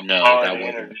 No,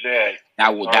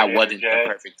 that wasn't the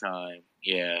perfect time.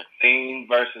 Yeah. Finn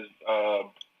versus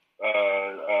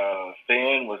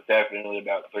Finn was definitely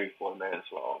about 3-4 minutes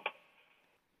long.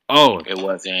 Oh, it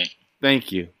wasn't.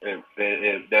 Thank you.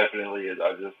 It definitely is.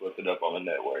 I just looked it up on the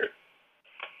network.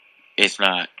 It's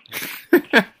not.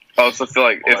 I also feel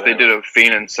like if they did a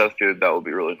Fiend and Seth feud, that would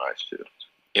be really nice too.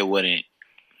 It wouldn't.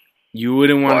 You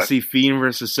wouldn't want to see Fiend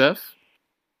versus Seth?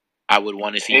 I would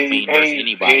want to see Fiend versus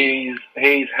anybody.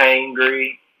 He's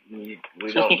hangry. We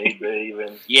don't need to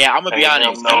even. Yeah, I'm gonna be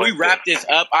honest. Can we wrap this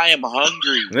up? I am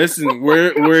hungry. Listen,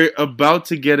 we're about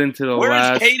to get into the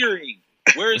last. Where's catering?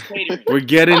 Where's catering? We're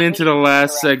getting into the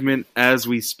last segment as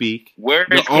we speak. Where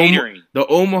is catering? The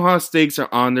Omaha Steaks are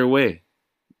on their way.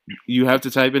 You have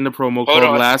to type in the promo code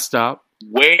Last Stop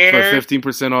for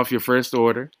 15% off your first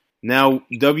order. Now,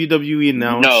 WWE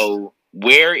announced... No.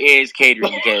 Where is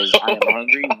catering? Because I am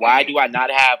hungry. Why do I not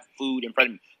have food in front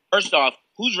of me? First off,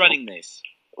 who's running this?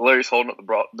 Larry's holding up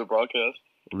the broadcast.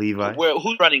 Levi.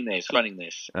 Who's running this?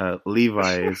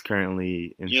 Levi is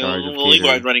currently in charge of catering.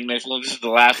 Levi's running this. This is the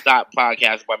Last Stop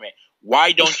podcast.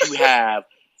 Why don't you have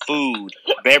food,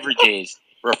 beverages,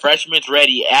 refreshments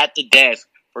ready at the desk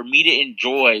for me to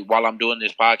enjoy while I'm doing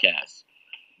this podcast?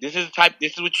 This is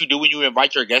what you do when you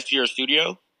invite your guests to your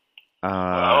studio? I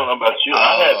don't know about you.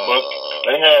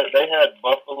 They had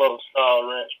Buffalo style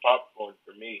ranch popcorn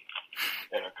for me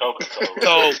and a Coca-Cola.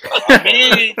 So the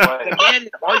man in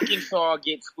Arkansas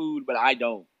gets food, but I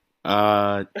don't.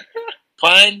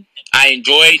 Fun. I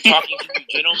enjoy talking to you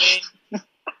gentlemen.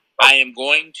 I am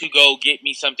going to go get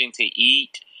me something to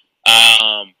eat.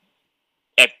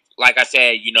 Like I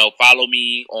said, follow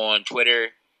me on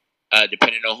Twitter.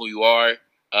 Depending on who you are,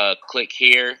 click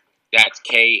here. That's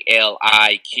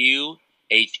KLIQHERE.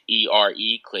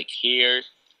 Click here.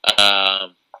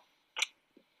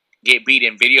 Get beat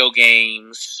in video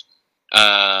games.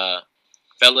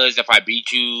 Fellas, if I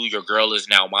beat you, your girl is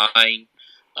now mine.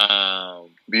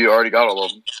 You already got all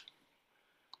of them.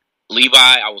 Levi,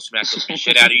 I will smack the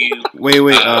shit out of you. Wait,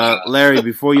 Larry,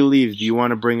 before you leave, do you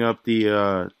want to bring up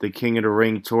the King of the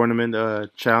Ring tournament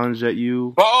challenge that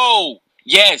you... Oh,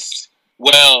 yes.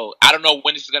 Well, I don't know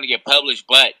when this is going to get published,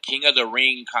 but King of the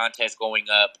Ring contest going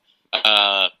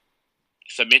up.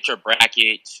 Submit your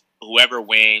brackets. Whoever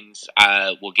wins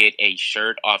will get a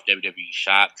shirt off WWE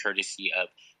Shop, courtesy of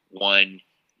one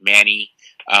Manny.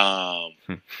 No,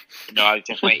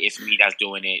 it's me that's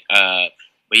doing it.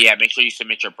 But yeah, make sure you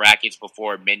submit your brackets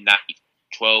before midnight,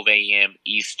 12 a.m.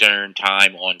 Eastern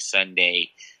time on Sunday.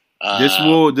 This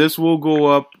will go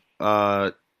up.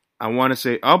 I want to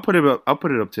say I'll put it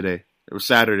up today. Or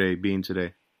Saturday being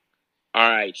today. All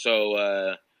right,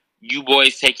 so you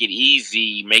boys take it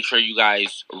easy. Make sure you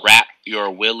guys wrap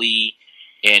your willy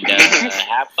and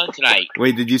have fun tonight.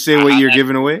 Wait, did you say what you're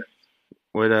giving away?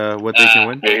 What they can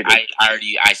win?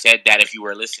 I said that if you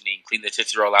were listening, clean the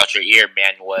Tootsie Roll out your ear,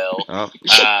 Manuel. Oh,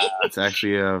 it's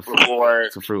actually it's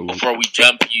a Fruit Loop. Before we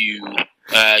jump you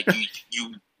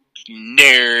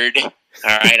nerd. All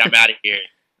right, I'm out of here.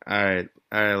 All right,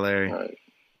 Larry.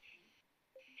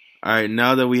 All right,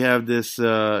 now that we have this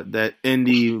that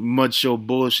indie mud show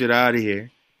bullshit out of here.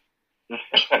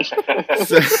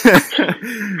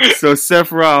 So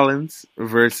Seth Rollins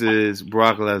versus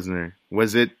Brock Lesnar.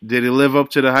 Did it live up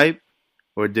to the hype?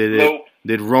 Or did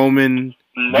Roman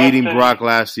beating Brock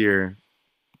last year?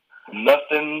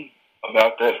 Nothing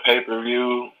about that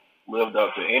pay-per-view lived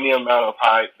up to any amount of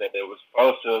hype that it was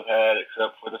supposed to have had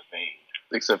except for the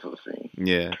Fiend.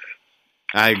 Yeah.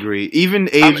 I agree. Even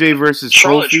AJ versus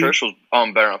Charlotte Kofi. Trish was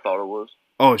better than I thought it was.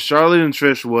 Oh, Charlotte and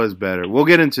Trish was better. We'll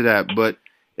get into that. But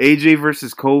AJ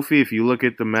versus Kofi, if you look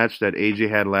at the match that AJ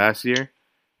had last year,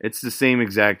 it's the same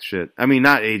exact shit. I mean,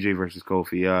 not AJ versus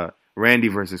Kofi. Randy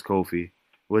versus Kofi. It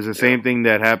was the same thing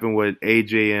that happened with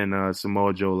AJ and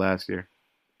Samoa Joe last year.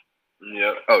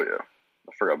 Yeah. Oh, yeah.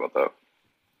 I forgot about that.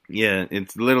 Yeah,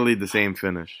 it's literally the same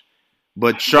finish.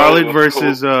 But Charlotte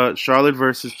versus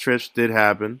Trish did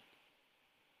happen.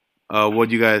 What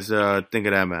do you guys think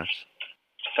of that match?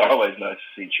 It's always nice to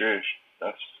see Trish.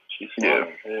 She's fun.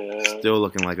 Yeah. Still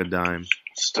looking like a dime.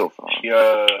 Still fun.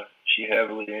 She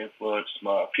heavily influenced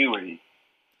my puberty.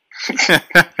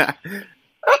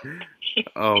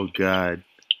 Oh God.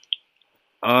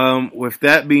 With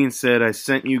that being said, I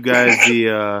sent you guys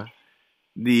the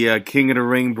King of the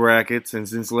Ring brackets, and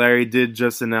since Larry did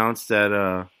just announce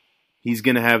that he's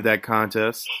gonna have that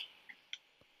contest.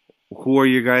 Who are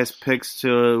your guys' picks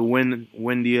to win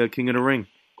the King of the Ring?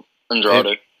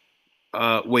 Andrade.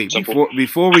 Wait,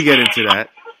 before we get into that,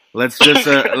 let's just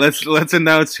let's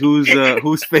announce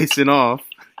who's facing off.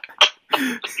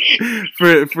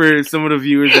 for some of the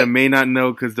viewers that may not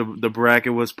know, because the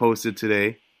bracket was posted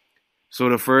today. So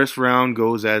the first round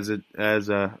goes as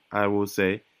I will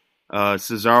say,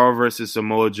 Cesaro versus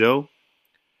Samoa Joe,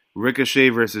 Ricochet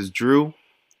versus Drew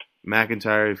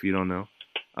McIntyre, if you don't know.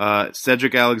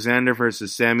 Cedric Alexander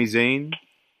versus Sami Zayn,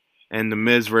 and The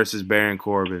Miz versus Baron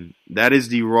Corbin. That is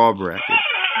the Raw bracket.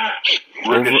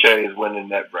 Ricochet is winning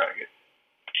that bracket.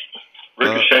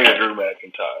 Ricochet and Drew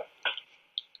McIntyre.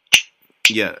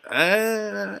 Yeah,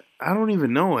 I don't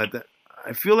even know.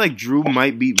 I feel like Drew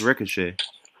might beat Ricochet.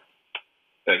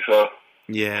 Think so?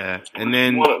 Yeah, and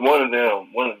then one of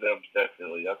them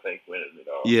definitely, I think, winning it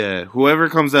all. Yeah, whoever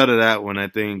comes out of that one, I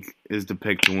think, is the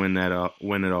pick to win it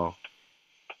all.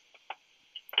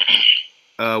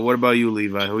 What about you,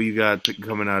 Levi? Who you got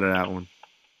coming out of that one?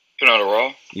 Coming out of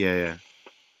Raw? Yeah.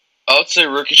 I would say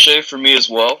Ricochet for me as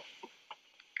well.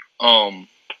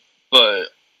 But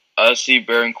I see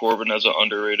Baron Corbin as an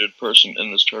underrated person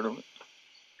in this tournament.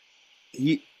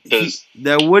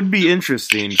 That would be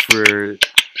interesting for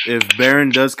if Baron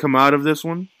does come out of this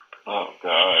one. Oh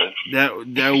God,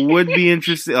 that would be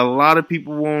interesting. A lot of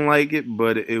people won't like it,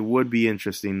 but it would be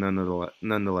interesting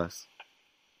nonetheless.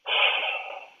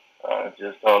 I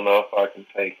just don't know if I can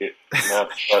take it. Now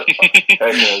to start taking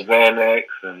a Xanax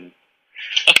and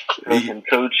taking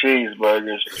 2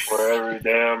 cheeseburgers before every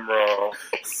damn Raw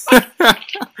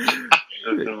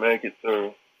just to make it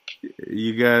through.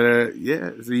 You got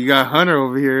So you got Hunter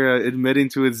over here admitting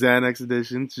to his Xanax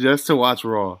addiction just to watch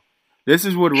Raw. This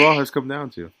is what Raw has come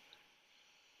down to.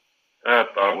 I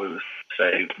thought we was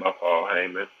saved by Paul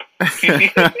Heyman.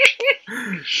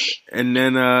 And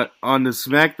then on the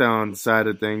SmackDown side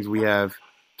of things, we have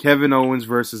Kevin Owens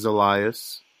versus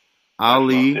Elias,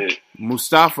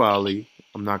 Mustafa Ali.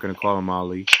 I'm not going to call him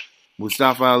Ali.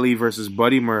 Mustafa Ali versus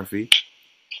Buddy Murphy,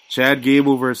 Chad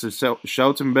Gable versus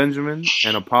Shelton Benjamin,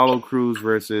 and Apollo Crews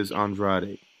versus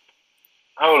Andrade.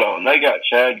 Hold on, they got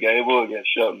Chad Gable against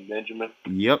Shelton Benjamin?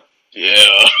 Yep. Yeah.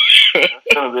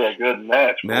 That's going to be a good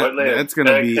match. That's going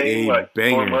to be a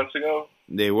banger. 4 months ago?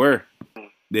 They were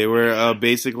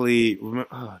basically... what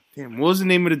was the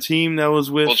name of the team that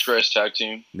was with? World's Greatest Tag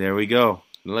Team. There we go.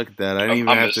 Look at that. I didn't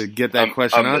even have to get that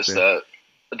question out there.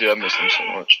 Dude, I miss him so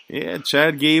much. Yeah,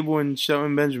 Chad Gable and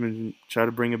Shelton Benjamin try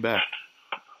to bring it back.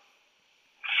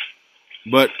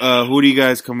 But who do you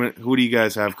guys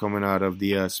have coming out of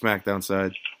the SmackDown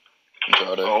side?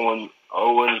 Owens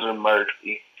or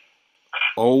Murphy.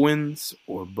 Owens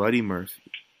or Buddy Murphy?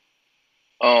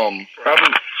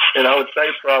 Probably, and I would say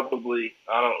probably.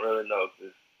 I don't really know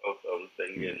because both of them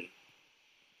been getting.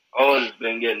 Owens has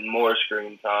been getting more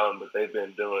screen time, but they've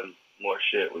been doing more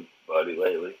shit with Buddy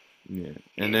lately. Yeah,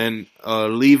 and then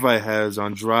Levi has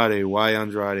Andrade. Why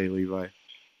Andrade, Levi?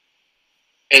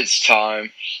 It's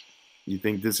time. You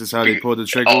think this is how they pulled the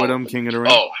trigger with him, King of the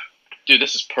Ring? Oh, dude,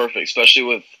 this is perfect, especially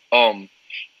with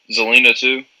Zelina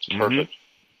too. It's perfect.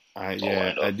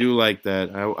 I do like that.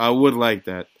 I would like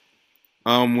that.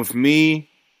 With me,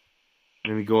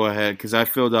 let me go ahead because I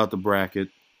filled out the bracket.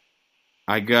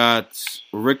 I got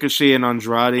Ricochet and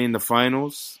Andrade in the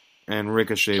finals, and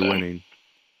Ricochet winning.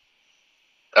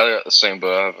 I got the same,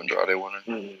 but I have Andrade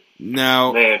winning.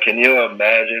 Now, man, can you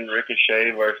imagine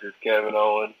Ricochet versus Kevin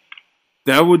Owens?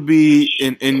 That would be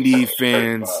an indie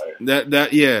fans.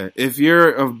 If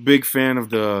you're a big fan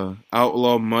of the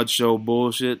Outlaw Mud Show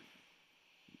bullshit,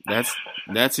 that's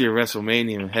your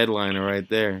WrestleMania headliner right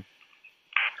there.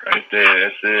 Right there,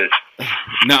 that's it.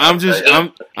 No, I'm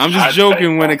just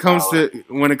joking when it comes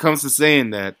to saying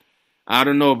that. I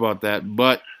don't know about that,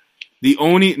 but the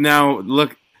only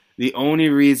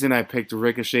reason I picked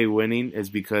Ricochet winning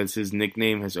is because his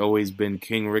nickname has always been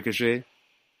King Ricochet.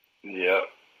 Yeah.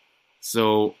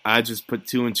 So I just put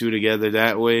 2 and 2 together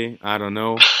that way. I don't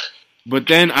know, but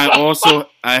then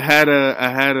I had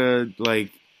a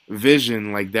like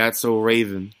vision like That's So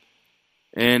Raven,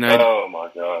 and oh my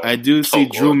god, I do see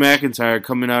Drew McIntyre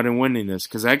coming out and winning this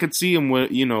because I could see him with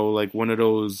like one of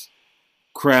those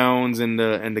crowns and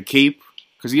the cape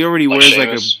because he already wears like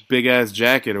a big ass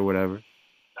jacket or whatever.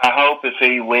 I hope if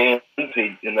he wins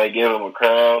and they give him a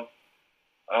crown,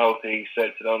 I hope he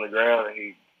sets it on the ground and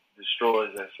he destroys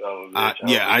that son of a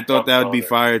bitch. I thought that would be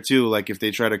fire too. Like if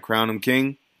they try to crown him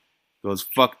king, goes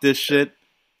fuck this shit,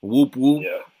 whoop whoop,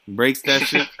 breaks that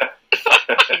shit.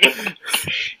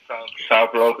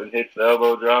 Top rope and hits the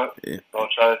elbow drop. Yeah.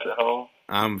 Don't try this at home.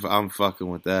 I'm fucking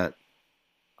with that.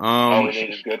 All we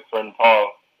need is good friend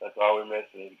Paul. That's all we're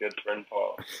missing is good friend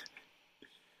Paul.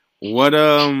 What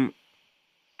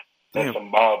That's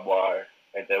some barbed wire.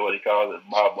 Ain't that what he calls it?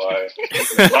 Barbed wire.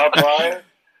 Barbed wire?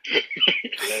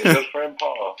 Yeah, good friend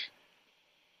Paul.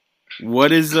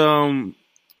 What is so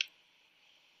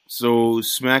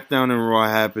SmackDown and Raw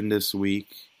happened this week.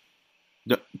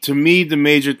 To me, the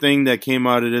major thing that came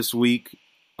out of this week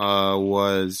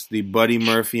was the Buddy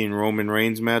Murphy and Roman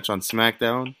Reigns match on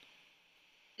SmackDown.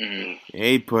 Mm-hmm.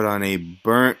 They put on a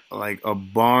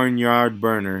barnyard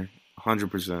burner,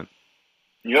 100%.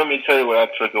 You want me to tell you what I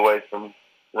took away from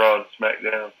Raw and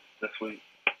SmackDown this week?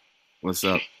 What's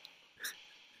up?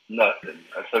 Nothing.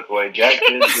 I took away Jack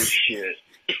Disney's shit.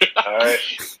 Alright?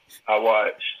 I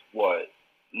watched,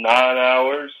 9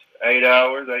 hours, 8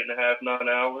 hours, 8.5, 9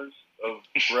 hours of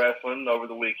wrestling over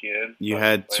the weekend. You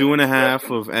had 2.5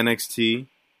 of NXT,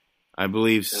 I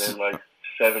believe. And then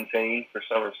 17 for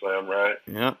SummerSlam, right?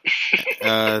 Yep.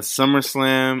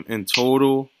 SummerSlam in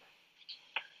total.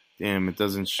 Damn, it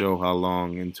doesn't show how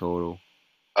long in total.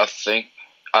 I think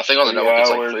on the network it's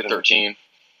like 313.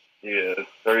 Yeah,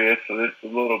 3. It's a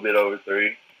little bit over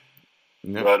 3.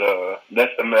 Yep. But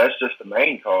that's just the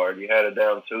main card. You had a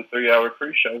down 2-3 hour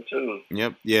pre-show too.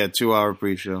 Yep. Yeah, 2 hour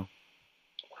pre-show.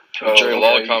 So, Jerry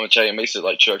Lawler commentating makes it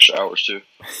like 2 extra hours too.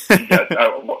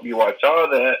 You watch all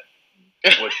that,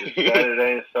 which is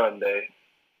Saturday and Sunday.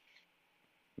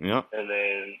 Yep. And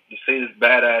then you see this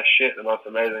badass shit, the most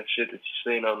amazing shit that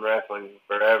you've seen on wrestling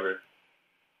forever,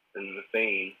 in the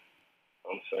theme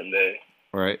on Sunday.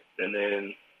 Right. And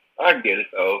then I get it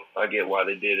though. I get why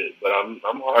they did it, but I'm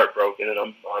heartbroken and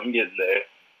I'm getting there.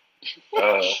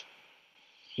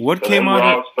 What came out?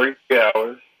 Raw's 3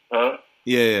 hours, huh?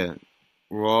 Yeah.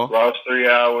 Raw's 3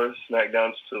 hours.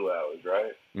 SmackDown's 2 hours,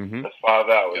 right? Mm-hmm. That's 5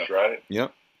 hours, right?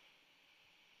 Yep.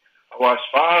 I watched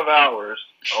 5 hours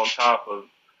on top of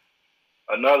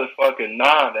another fucking 9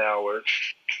 hours,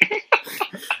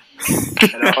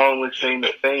 and I only seen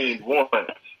the Fiend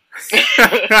once.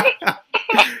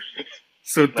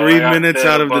 So 3 minutes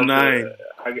out of the 9.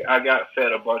 I got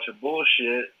fed a bunch of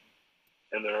bullshit,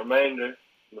 and the remainder,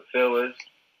 the fillers,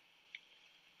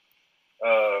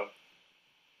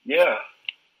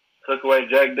 took away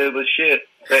Jack Diddler's shit.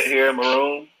 Sat here in my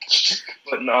room,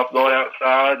 putting off going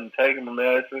outside and taking the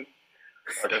medicine,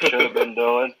 like I should have been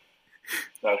doing.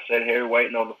 I sat here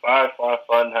waiting on the Firefly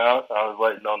Funhouse. I was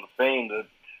waiting on the Fiend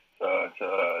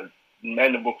to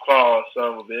mandible claw,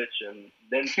 son of a bitch, and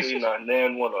didn't see not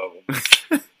one of them.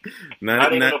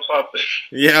 Not even a puppet.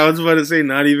 Yeah, I was about to say,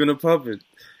 not even a puppet.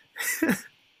 That's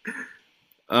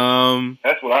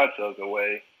what I took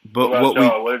away. But what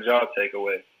did y'all take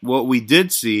away? What we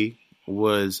did see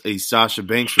was a Sasha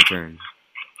Banks return.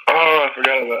 Oh, I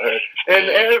forgot about her. And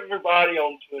everybody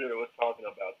on Twitter was talking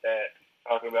about that.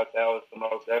 Talking about that was the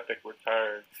most epic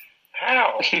return.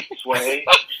 How, Sway?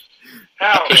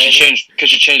 How? Because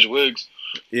she changed wigs.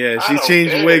 Yeah, she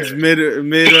changed wigs mid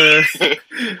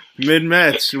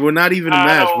match. Well, not even a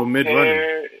match, but mid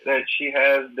run. That she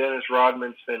has Dennis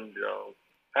Rodman syndrome.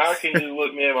 How can you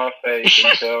look me in my face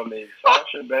and tell me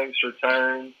Sasha Banks'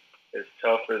 return is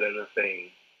tougher than the Fiend?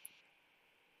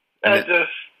 That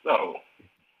just no.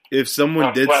 If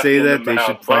someone did say that, they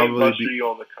should probably be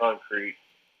on the concrete.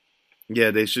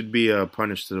 Yeah, they should be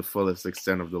punished to the fullest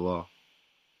extent of the law.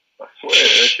 I swear,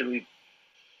 that should be.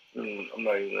 I'm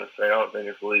not even gonna say. I don't think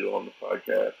it's legal on the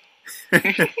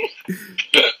podcast.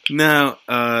 Now,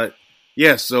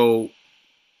 yeah. So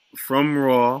from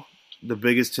Raw, the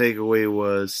biggest takeaway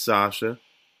was Sasha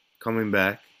coming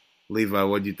back. Levi,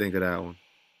 what do you think of that one?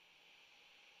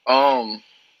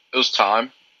 It was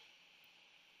time.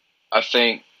 I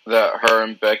think that her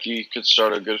and Becky could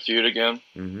start a good feud again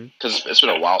because it's been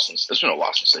a while since they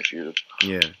feuded.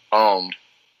 Yeah.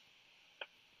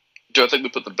 Do I think they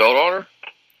put the belt on her?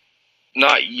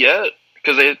 Not yet,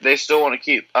 because they still want to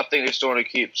keep. I think they still want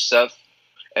to keep Seth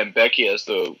and Becky as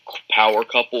the power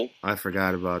couple. I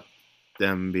forgot about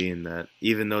them being that,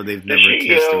 even though they've never Did she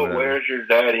kissed yell, or whatever. "Where's your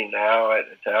daddy now?" at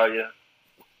Natalia?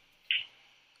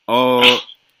 Oh,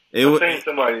 I think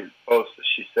somebody posted.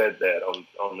 She said that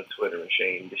on the Twitter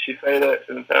machine. Did she say that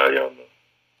to Natalia?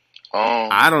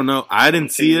 I don't know. I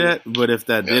didn't see that, but if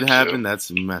that did happen,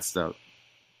 that's messed up.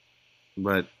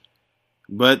 But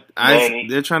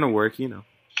they're trying to work, you know.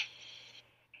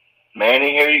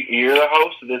 Manny, you're the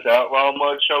host of this Outlaw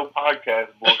Mud Show podcast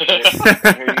bullshit.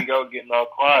 Here you go, getting all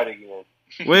quiet again.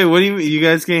 Wait, what do you mean? You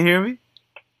guys can't hear me?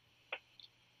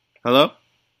 Hello?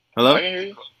 I can hear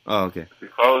you. Oh, okay. If you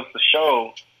close the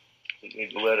show, you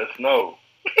need to let us know.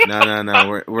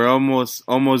 No. We're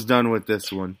almost done with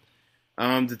this one.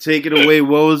 To take it away,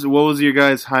 what was your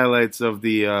guys' highlights of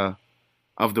the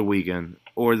weekend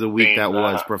or the week that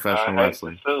was professional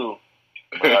wrestling?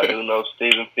 But I do know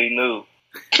Stephen P. knew.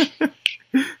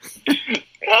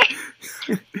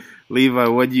 Levi,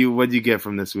 what'd you get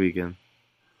from this weekend?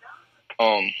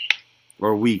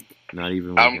 Or week, not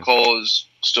even weekend. Adam Cole is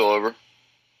still over.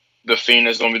 The Fiend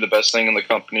is going to be the best thing in the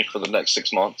company for the next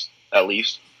 6 months, at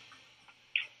least.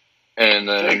 And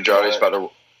then Andrade's about to.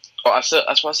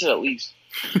 That's why I said at least.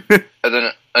 And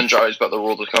then Andrade's about to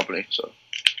rule the company. So,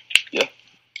 yeah.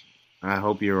 I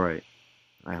hope you're right.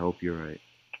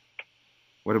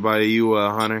 What about you,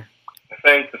 Hunter? I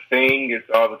think the Fiend gets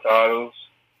all the titles,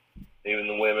 even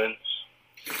the women's.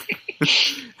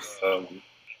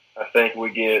 I think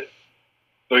we get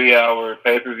 3-hour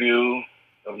pay-per-view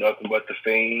of nothing but the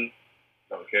Fiend.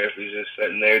 I don't care if he's just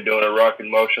sitting there doing a rocking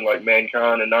motion like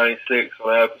Mankind in '96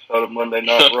 on an episode of Monday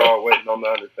Night Raw waiting on the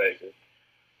Undertaker.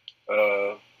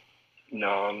 No,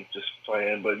 I'm just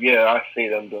playing. But yeah, I see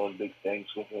them doing big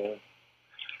things with him.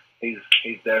 He's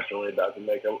definitely about to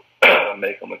make him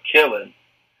a killing.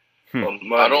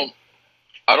 I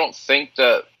don't think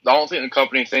the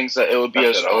company thinks that it would be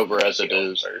as over as it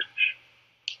is.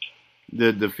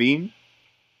 The Fiend?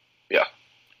 Yeah.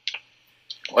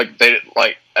 I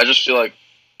just feel like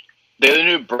they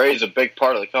knew Bray's a big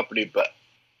part of the company, but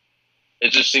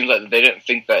it just seems like they didn't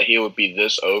think that he would be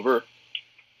this over,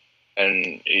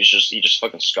 and he just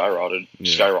fucking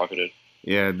skyrocketed.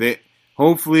 Yeah,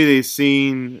 hopefully they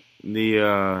seen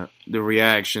the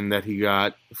reaction that he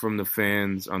got from the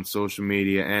fans on social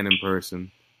media and in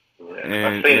person,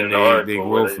 and they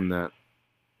grow from that.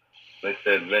 They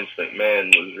said Vince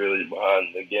McMahon was really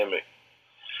behind the gimmick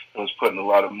and was putting a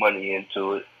lot of money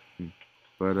into it.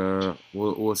 But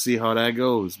we'll see how that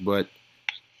goes. But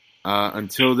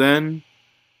until then,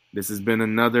 this has been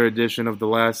another edition of The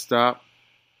Last Stop.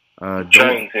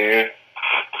 Train's here.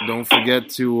 Don't forget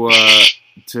to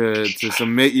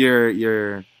submit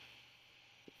your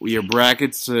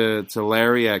brackets to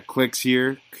Larry at Clicks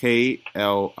Here,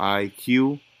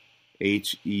 KLIQHERE.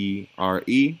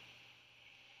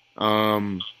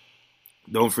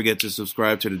 Don't forget to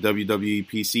subscribe to the WWE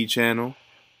PC channel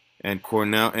and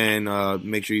Cornell, and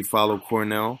make sure you follow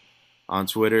Cornell on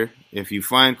Twitter. If you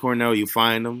find Cornell, you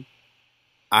find him.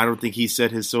 I don't think he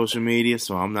said his social media,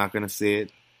 so I'm not gonna say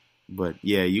it. But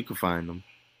yeah, you can find him.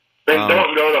 Then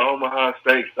don't go to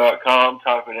omahasteaks.com,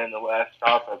 typing in The Last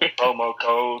Stop as a promo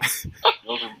code.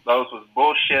 Those was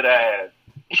bullshit ads.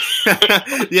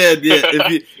 yeah.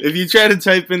 If you try to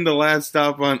type in the last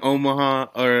stop on Omaha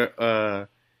or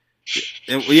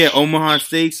Omaha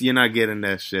Steaks, you're not getting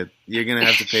that shit. You're gonna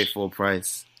have to pay full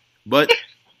price. But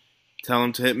tell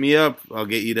them to hit me up. I'll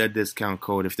get you that discount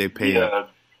code if they pay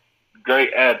up.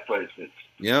 Great ad placements.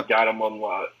 Yep. Got them on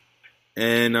lock.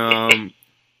 And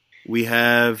we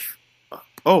have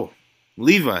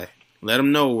Levi. Let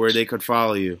them know where they could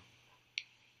follow you.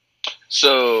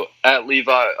 So at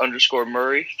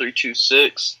Levi_Murray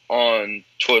 326 on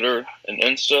Twitter and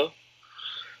Insta.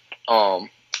 I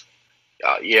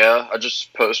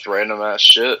just post random ass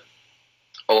shit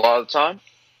a lot of the time.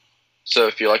 So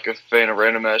if you're like a fan of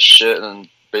random ass shit and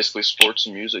basically sports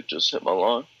and music, just hit my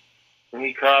line. And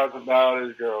he cries about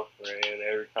his girlfriend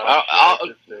every time.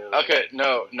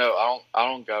 No, I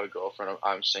don't got a girlfriend.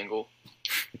 I'm single.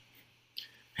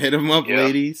 Hit him up,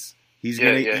 ladies. He's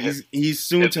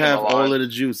soon to have all of the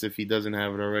juice if he doesn't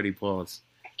have it already. Pause.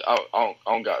 I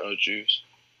don't got no juice.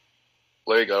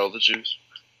 Larry got all the juice.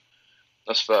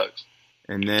 That's facts.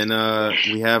 And then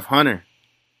we have Hunter.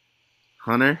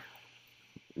 Hunter,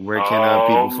 where can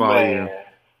people follow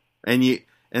you?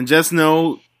 And just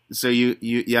know, so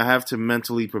you have to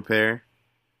mentally prepare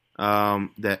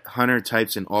that Hunter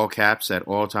types in all caps at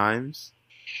all times.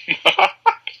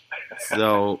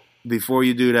 So before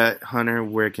you do that, Hunter,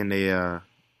 where can they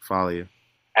follow you?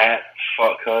 At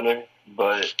Fuck Hunter,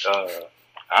 but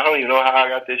I don't even know how I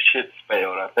got this shit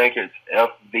spelled. I think it's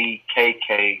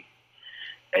FBKKHUNTER.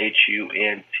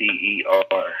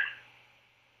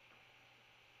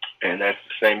 And that's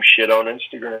the same shit on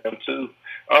Instagram, too.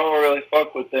 I don't really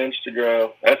fuck with the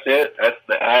Instagram. That's it. That's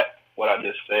the at, what I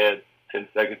just said 10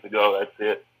 seconds ago. That's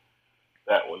it.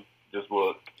 That one. Just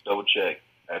look. Double check.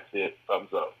 That's it.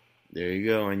 Thumbs up. There you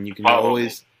go. And you can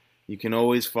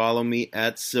always follow me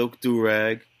at Silk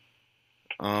Durag.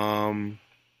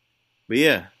 But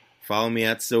yeah, follow me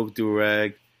at Silk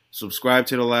Durag. Subscribe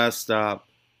to The Last Stop.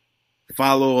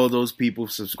 Follow all those people.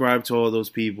 Subscribe to all those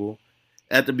people.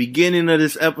 At the beginning of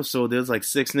this episode, there's like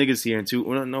 6 niggas here and 3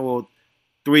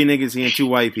 niggas here and 2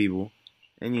 white people.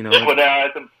 And you know. But now,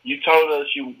 you told us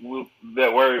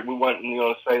that word. We weren't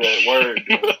going to say that word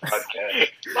during the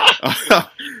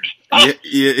podcast.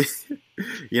 yeah,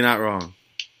 you're not wrong.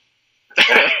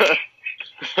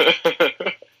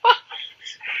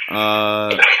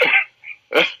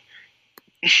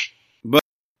 But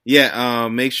yeah,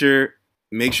 make sure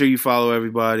you follow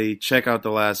everybody. Check out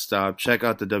The Last Stop. Check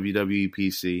out the WWE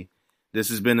PC. This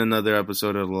has been another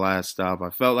episode of The Last Stop. I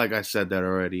felt like I said that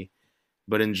already,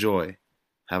 but enjoy.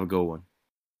 Have a good one.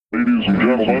 Ladies and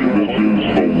gentlemen, this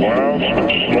is The Last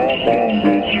Stop on